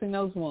 addressing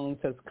those wounds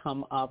has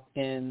come up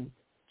in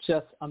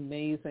just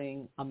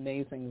amazing,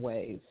 amazing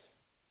ways.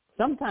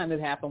 Sometimes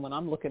it happened when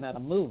I'm looking at a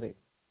movie.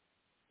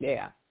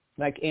 Yeah,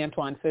 like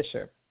Antoine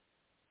Fisher.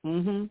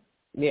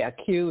 Yeah,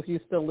 Q, if you're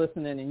still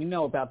listening and you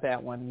know about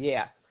that one,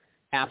 yeah.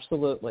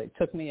 Absolutely.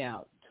 Took me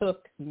out.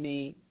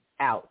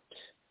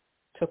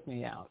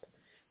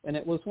 And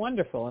it was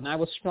wonderful. And I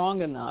was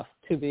strong enough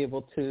to be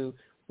able to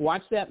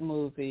watch that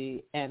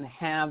movie and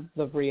have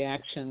the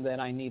reaction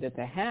that I needed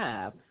to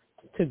have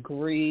to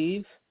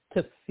grieve,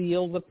 to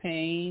feel the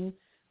pain,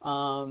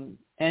 and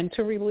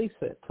to release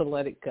it, to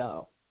let it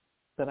go,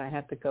 that I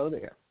had to go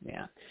there.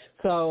 Yeah.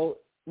 So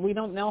we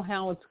don't know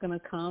how it's going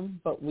to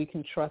come, but we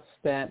can trust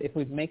that if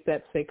we make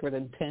that sacred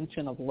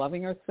intention of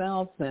loving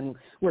ourselves, then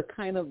we're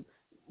kind of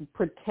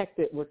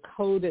protected, we're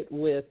coded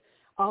with,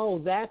 oh,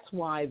 that's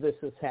why this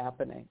is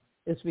happening.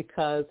 It's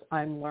because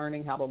I'm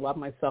learning how to love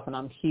myself and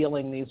I'm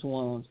healing these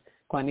wounds.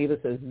 Juanita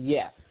says,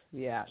 yes.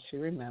 Yeah, she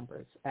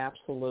remembers.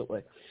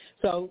 Absolutely.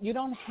 So you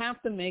don't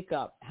have to make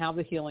up how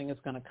the healing is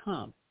going to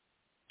come.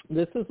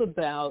 This is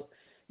about,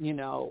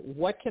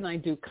 what can I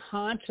do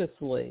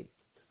consciously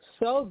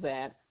so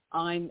that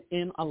I'm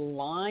in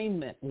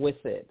alignment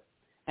with it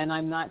and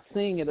I'm not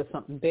seeing it as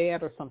something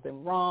bad or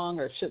something wrong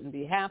or shouldn't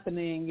be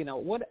happening,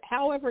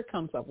 however it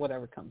comes up,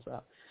 whatever comes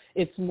up.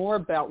 It's more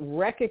about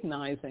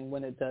recognizing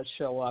when it does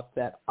show up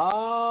that,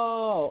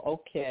 oh,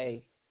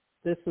 okay,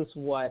 this is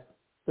what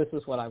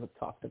I was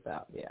talked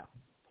about. Yeah.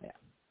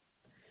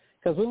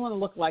 Because we want to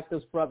look like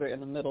this brother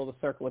in the middle of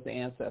the circle with the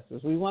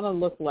ancestors. We want to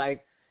look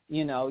like,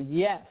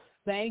 yes,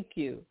 thank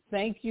you.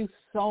 Thank you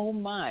so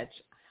much.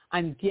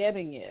 I'm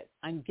getting it.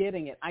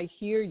 I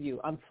hear you.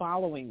 I'm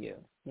following you,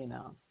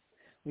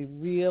 We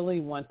really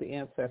want the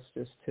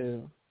ancestors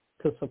to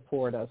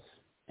support us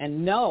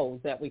and know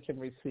that we can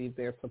receive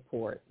their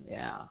support,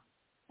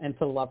 and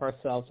to love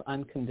ourselves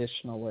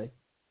unconditionally.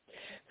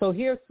 So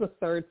here's the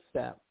third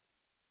step.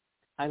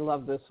 I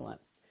love this one.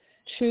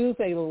 Choose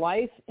a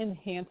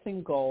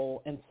life-enhancing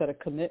goal and set a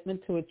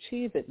commitment to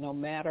achieve it no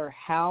matter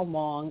how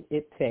long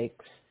it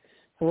takes.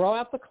 Throw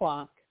out the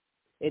clock.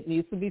 It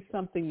needs to be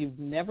something you've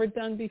never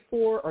done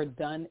before or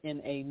done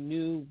in a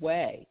new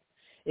way.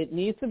 It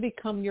needs to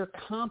become your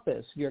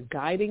compass, your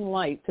guiding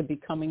light to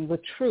becoming the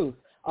truth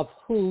of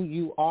who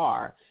you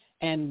are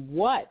and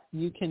what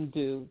you can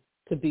do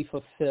to be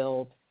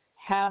fulfilled,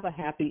 have a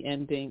happy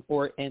ending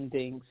or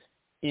endings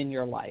in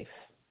your life.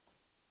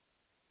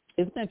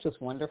 Isn't that just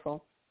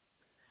wonderful?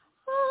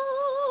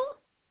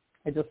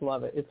 I just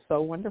love it. It's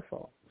so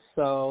wonderful.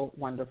 So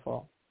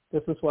wonderful.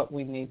 This is what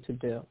we need to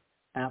do.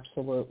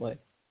 Absolutely.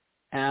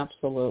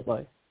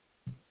 Absolutely.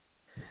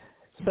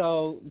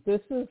 So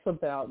this is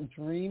about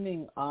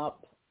dreaming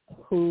up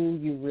who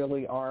you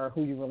really are,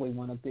 who you really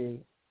want to be.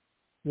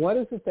 What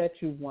is it that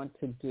you want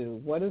to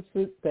do? What is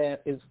it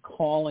that is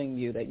calling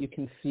you, that you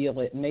can feel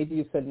it? Maybe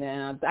you said,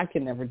 nah, I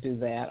can never do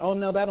that. Oh,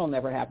 no, that'll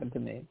never happen to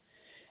me.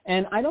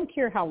 And I don't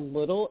care how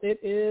little it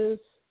is.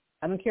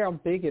 I don't care how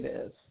big it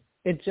is.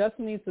 It just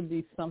needs to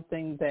be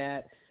something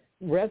that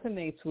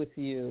resonates with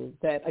you,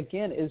 that,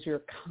 again, is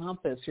your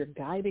compass, your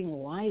guiding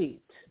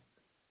light,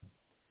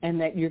 and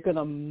that you're going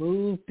to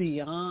move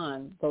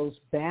beyond those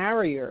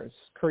barriers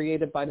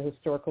created by the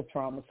historical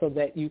trauma so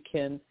that you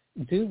can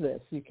do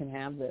this, you can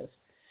have this.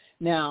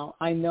 Now,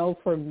 I know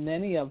for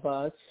many of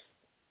us,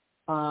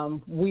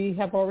 we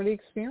have already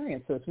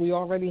experienced this. We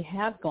already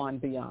have gone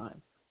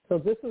beyond. So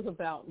this is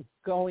about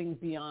going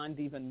beyond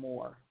even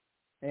more.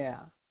 Yeah.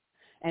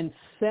 And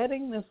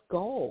setting this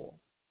goal.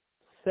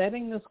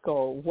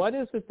 What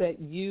is it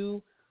that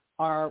you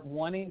are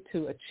wanting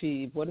to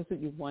achieve? What is it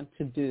you want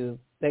to do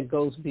that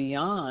goes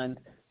beyond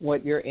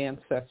what your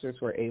ancestors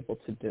were able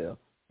to do?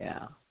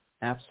 Yeah,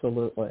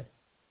 absolutely.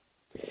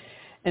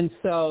 And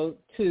so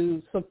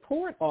to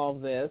support all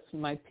this,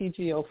 my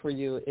PGO for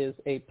you is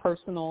a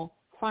personal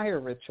fire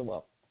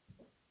ritual.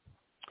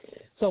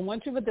 So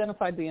once you've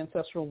identified the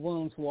ancestral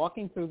wounds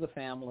walking through the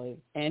family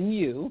and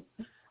you,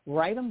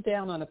 write them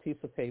down on a piece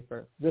of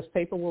paper. This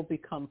paper will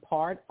become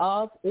part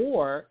of,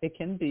 or it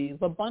can be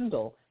the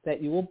bundle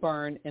that you will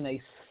burn in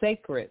a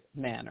sacred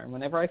manner.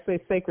 Whenever I say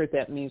sacred,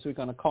 that means we're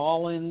going to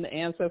call in the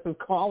ancestors,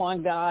 call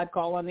on God,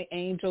 call on the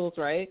angels,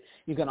 right?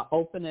 You're going to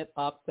open it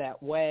up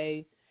that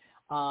way.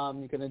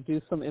 You're going to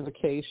do some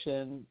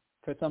invocation.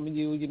 For some of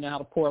you, you know how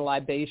to pour a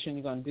libation.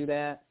 You're going to do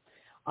that.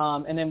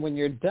 And then when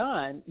you're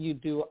done, you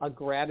do a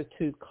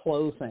gratitude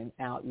closing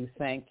out. You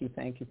thank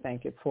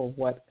it for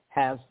what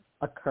has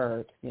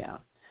occurred. Yeah.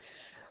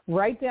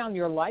 Write down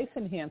your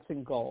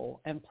life-enhancing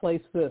goal and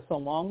place this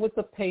along with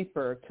the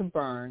paper to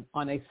burn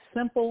on a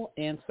simple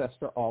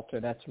ancestor altar.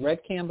 That's red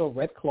candle,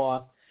 red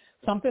cloth,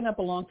 something that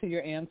belonged to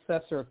your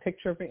ancestor. A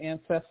picture of your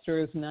ancestor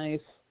is nice,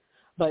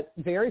 but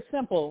very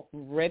simple,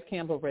 red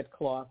candle, red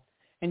cloth.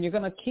 And you're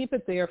going to keep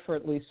it there for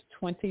at least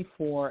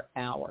 24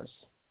 hours.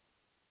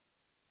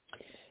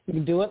 You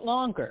can do it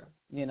longer,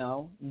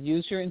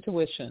 use your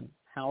intuition,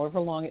 however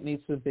long it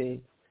needs to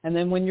be. And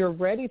then when you're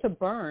ready to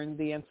burn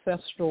the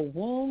ancestral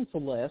wounds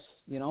list,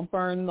 you don't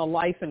burn the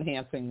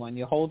life-enhancing one.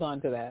 You hold on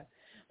to that.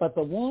 But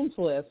the wounds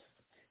list,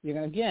 you're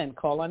going to, again,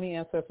 call on the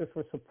ancestors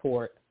for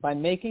support. By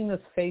making this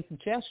faith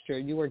gesture,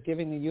 you are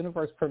giving the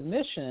universe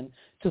permission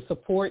to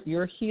support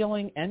your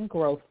healing and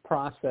growth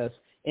process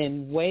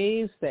in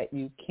ways that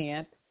you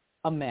can't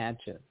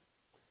imagine.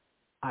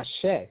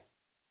 Ashe.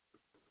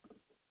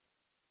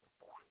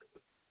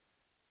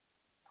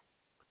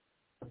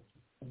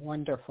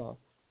 Wonderful.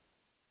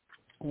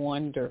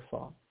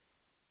 Wonderful.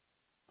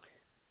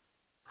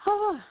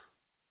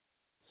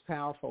 It's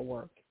powerful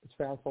work.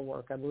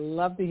 I'd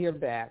love to hear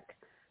back.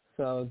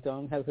 So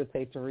don't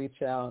hesitate to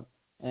reach out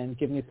and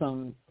give me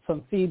some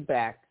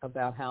feedback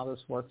about how this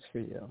works for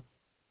you.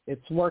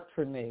 It's worked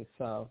for me,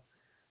 so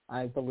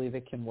I believe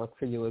it can work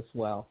for you as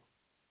well.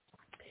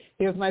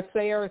 Here's my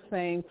Sarah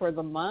saying for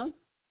the month.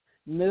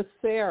 Miss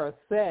Sarah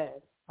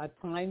said, a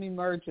time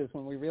emerges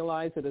when we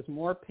realize it is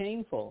more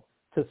painful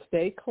to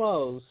stay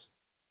closed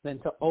than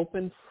to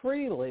open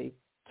freely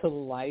to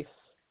life's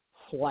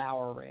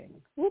flowering.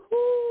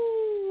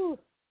 Woohoo!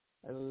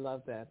 I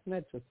love that. Isn't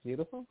that just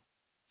beautiful?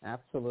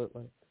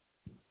 Absolutely.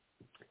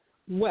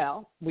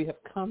 Well, we have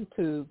come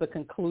to the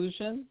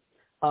conclusion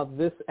of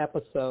this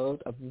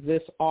episode, of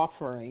this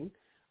offering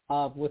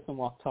of Wisdom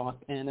Walk Talk.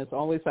 And as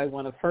always, I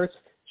want to first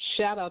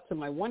shout out to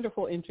my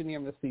wonderful engineer,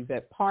 Miss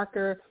Yvette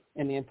Parker,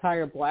 and the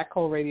entire Black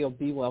Hole Radio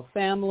Be Well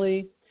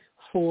family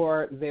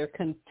for their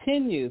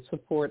continued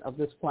support of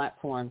this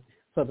platform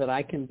so that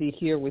I can be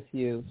here with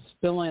you,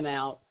 spilling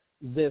out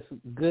this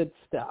good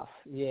stuff.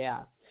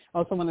 Yeah. I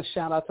also want to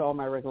shout out to all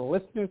my regular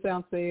listeners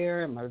out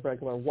there and my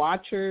regular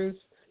watchers.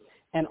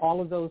 And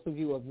all of those of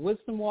you who have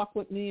Wisdom Walk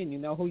with me, and you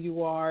know who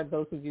you are,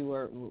 those of you who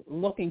are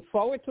looking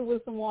forward to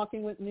Wisdom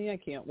Walking with me, I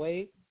can't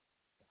wait.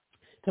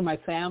 To my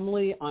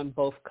family on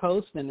both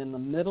coasts and in the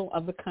middle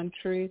of the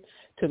country,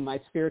 to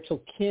my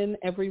spiritual kin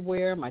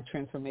everywhere, my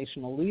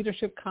transformational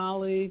leadership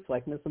colleagues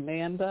like Ms.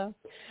 Amanda,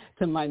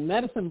 to my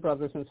medicine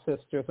brothers and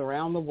sisters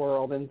around the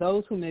world, and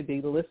those who may be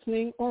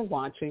listening or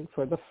watching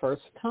for the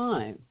first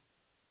time.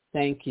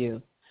 Thank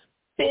you.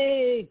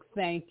 Big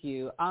thank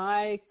you.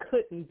 I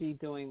couldn't be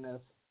doing this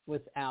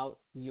without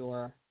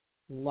your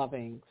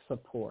loving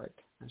support.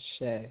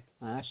 Ashe,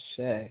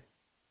 ashe.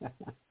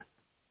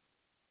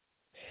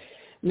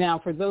 Now,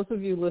 for those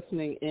of you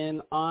listening in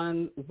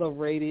on the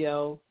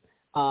radio,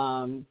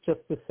 just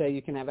to say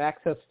you can have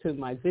access to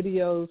my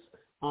videos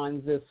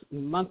on this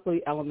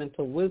monthly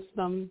elemental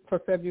wisdom for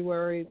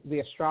February, the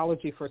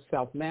astrology for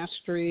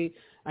self-mastery.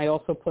 I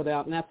also put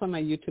out, and that's on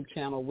my YouTube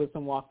channel,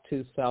 Wisdom Walk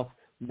 2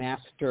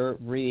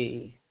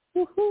 Self-Mastery.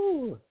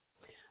 Woohoo!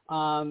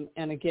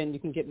 And again, you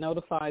can get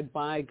notified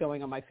by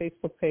going on my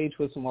Facebook page,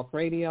 Wisdom Walk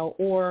Radio,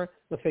 or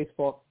the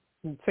Facebook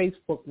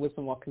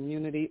Wisdom Walk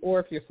community,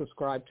 or if you're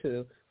subscribed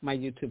to my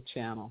YouTube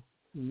channel.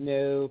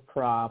 No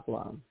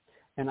problem.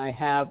 And I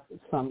have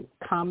some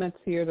comments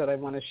here that I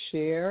want to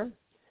share.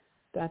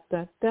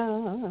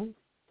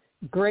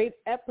 Great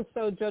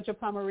episode,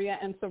 Jojopah, Maria,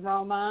 and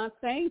Nsoroma.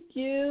 Thank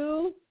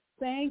you.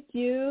 Thank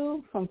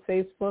you from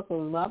Facebook.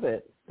 Love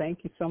it.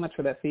 Thank you so much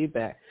for that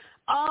feedback.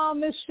 Oh,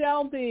 Miss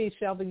Shelby.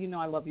 Shelby, you know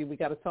I love you. We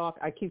got to talk.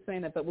 I keep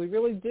saying it, but we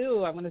really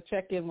do. I want to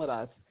check in with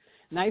us.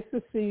 Nice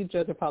to see you,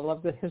 Jojopah. I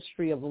love the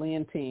history of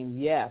Leontine.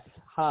 Yes,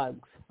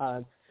 hugs,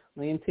 hugs.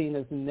 Leontine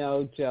is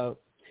no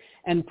joke.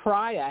 And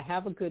Priya,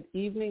 have a good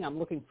evening. I'm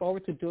looking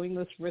forward to doing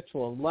this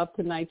ritual. Love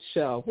tonight's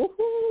show.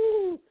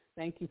 Woohoo!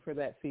 Thank you for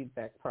that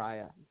feedback,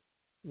 Priya.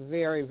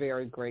 Very,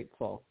 very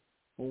grateful.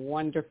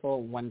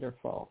 Wonderful,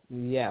 wonderful.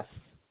 Yes.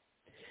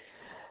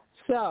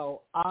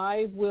 So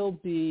I will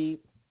be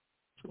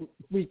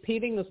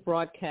repeating this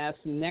broadcast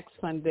next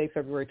Sunday,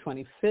 February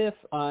 25th,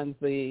 on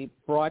the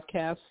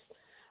broadcast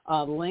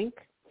link.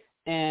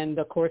 And,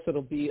 of course,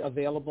 it'll be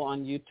available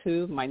on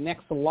YouTube. My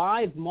next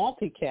live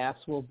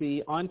multicast will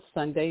be on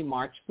Sunday,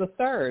 March the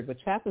 3rd,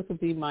 which happens to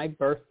be my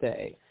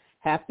birthday.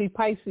 Happy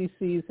Pisces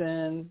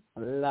season.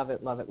 Love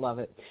it, love it, love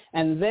it.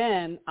 And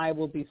then I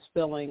will be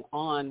spilling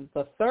on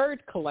the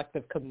third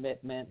collective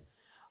commitment,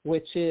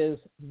 which is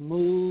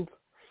move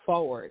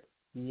forward.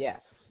 Yes,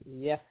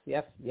 yes,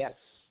 yes, yes.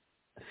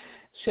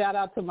 Shout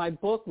out to my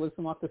book,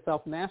 Wisdom Walk to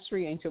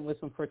Self-Mastery, Ancient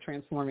Wisdom for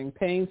Transforming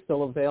Pain,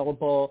 still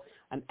available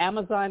on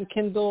Amazon,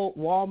 Kindle,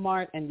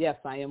 Walmart, and yes,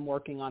 I am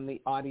working on the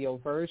audio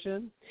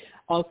version.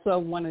 Also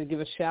wanted to give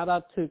a shout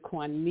out to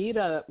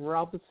Juanita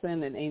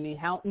Robertson and Amy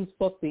Houghton's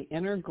book, The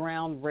Inner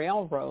Ground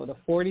Railroad, a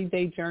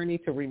 40-day journey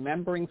to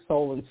remembering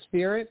soul and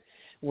spirit,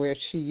 where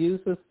she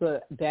uses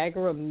the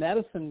dagger of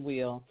medicine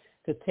wheel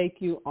to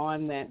take you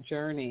on that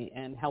journey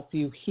and help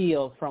you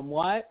heal from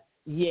what?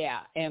 Yeah,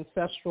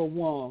 ancestral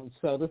wounds.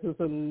 So this is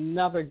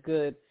another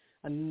good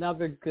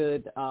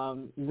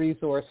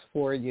resource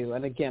for you.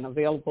 And again,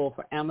 available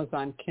for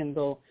Amazon,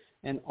 Kindle,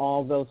 and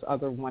all those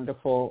other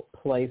wonderful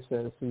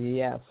places.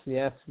 Yes,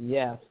 yes,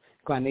 yes.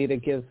 Juanita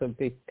gives a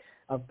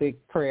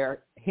big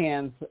prayer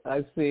hands.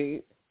 I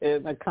see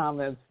in the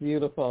comments.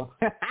 Beautiful.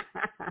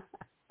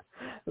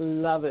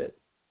 Love it.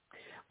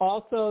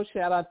 Also,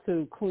 shout out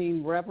to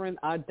Queen Reverend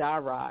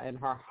Adara and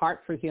her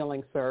Heart for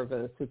Healing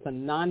service. It's a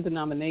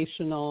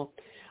non-denominational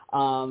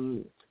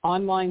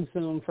online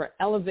Zoom for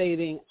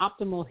elevating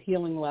optimal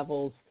healing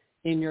levels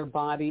in your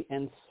body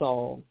and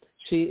soul.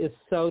 She is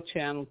so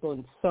channeled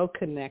and so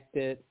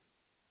connected.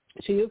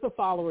 She is a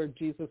follower of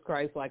Jesus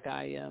Christ like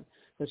I am.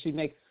 So she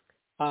makes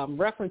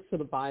reference to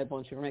the Bible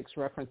and she makes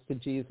reference to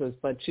Jesus,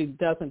 but she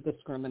doesn't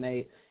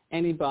discriminate.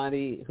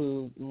 Anybody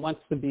who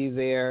wants to be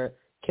there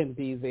can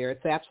be there.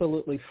 It's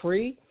absolutely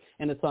free,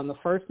 and it's on the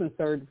first and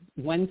third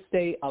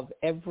Wednesday of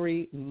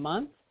every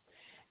month.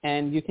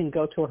 And you can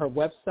go to her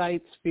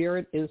website,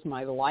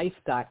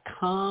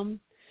 spiritismylife.com,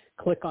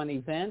 click on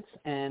events,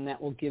 and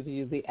that will give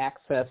you the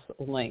access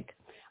link.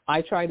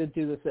 I try to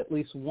do this at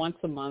least once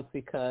a month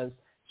because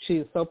she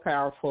is so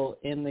powerful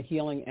in the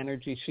healing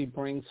energy she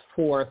brings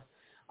forth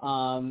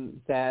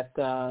that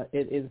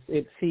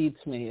it feeds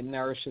me, it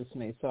nourishes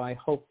me. So I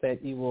hope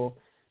that you will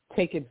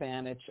take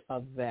advantage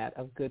of that,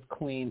 of good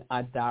Queen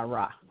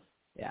Adara.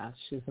 Yeah,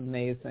 she's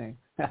amazing.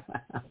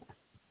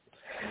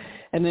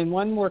 And then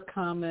one more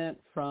comment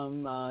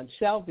from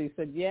Shelby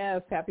said,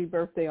 yes, happy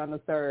birthday on the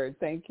 3rd.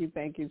 Thank you,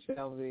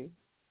 Shelby.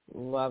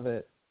 Love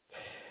it.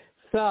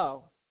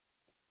 So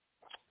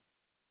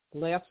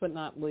last but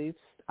not least,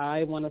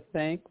 I want to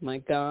thank my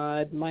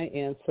God, my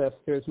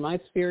ancestors, my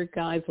spirit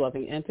guides,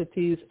 loving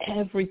entities,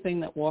 everything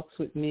that walks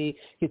with me,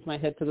 keeps my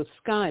head to the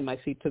sky, my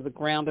feet to the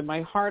ground, and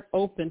my heart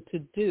open to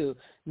do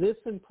this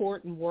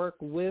important work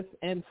with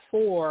and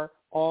for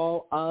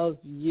all of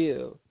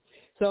you.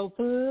 So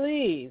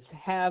please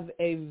have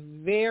a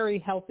very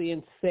healthy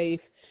and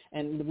safe,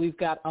 and we've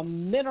got a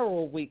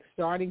mineral week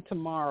starting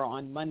tomorrow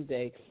on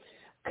Monday,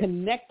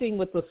 connecting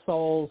with the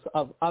souls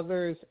of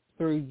others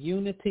through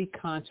unity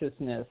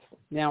consciousness.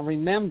 Now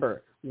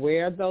remember,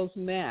 wear those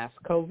masks.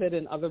 COVID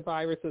and other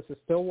viruses are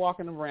still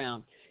walking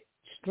around.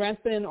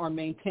 Strengthen or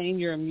maintain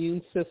your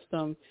immune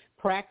system.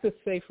 Practice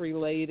safe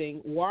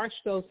relating. Wash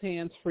those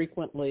hands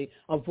frequently.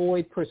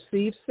 Avoid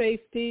perceived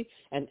safety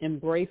and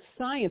embrace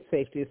science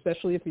safety,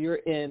 especially if you're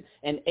in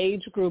an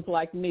age group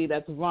like me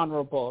that's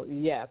vulnerable.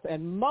 Yes.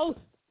 And most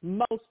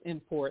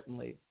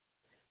importantly,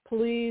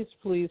 please,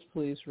 please,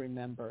 please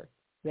remember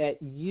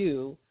that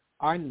you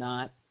are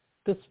not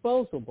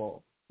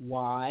disposable.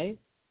 Why?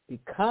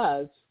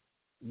 Because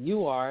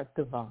you are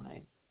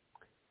divine.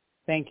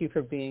 Thank you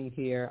for being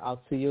here.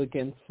 I'll see you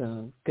again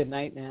soon. Good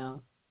night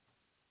now.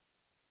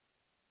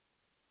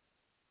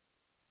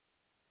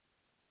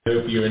 I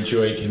hope you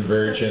enjoy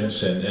Convergence,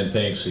 and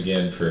thanks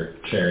again for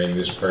sharing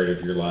this part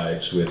of your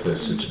lives with us.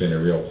 It's been a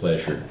real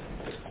pleasure.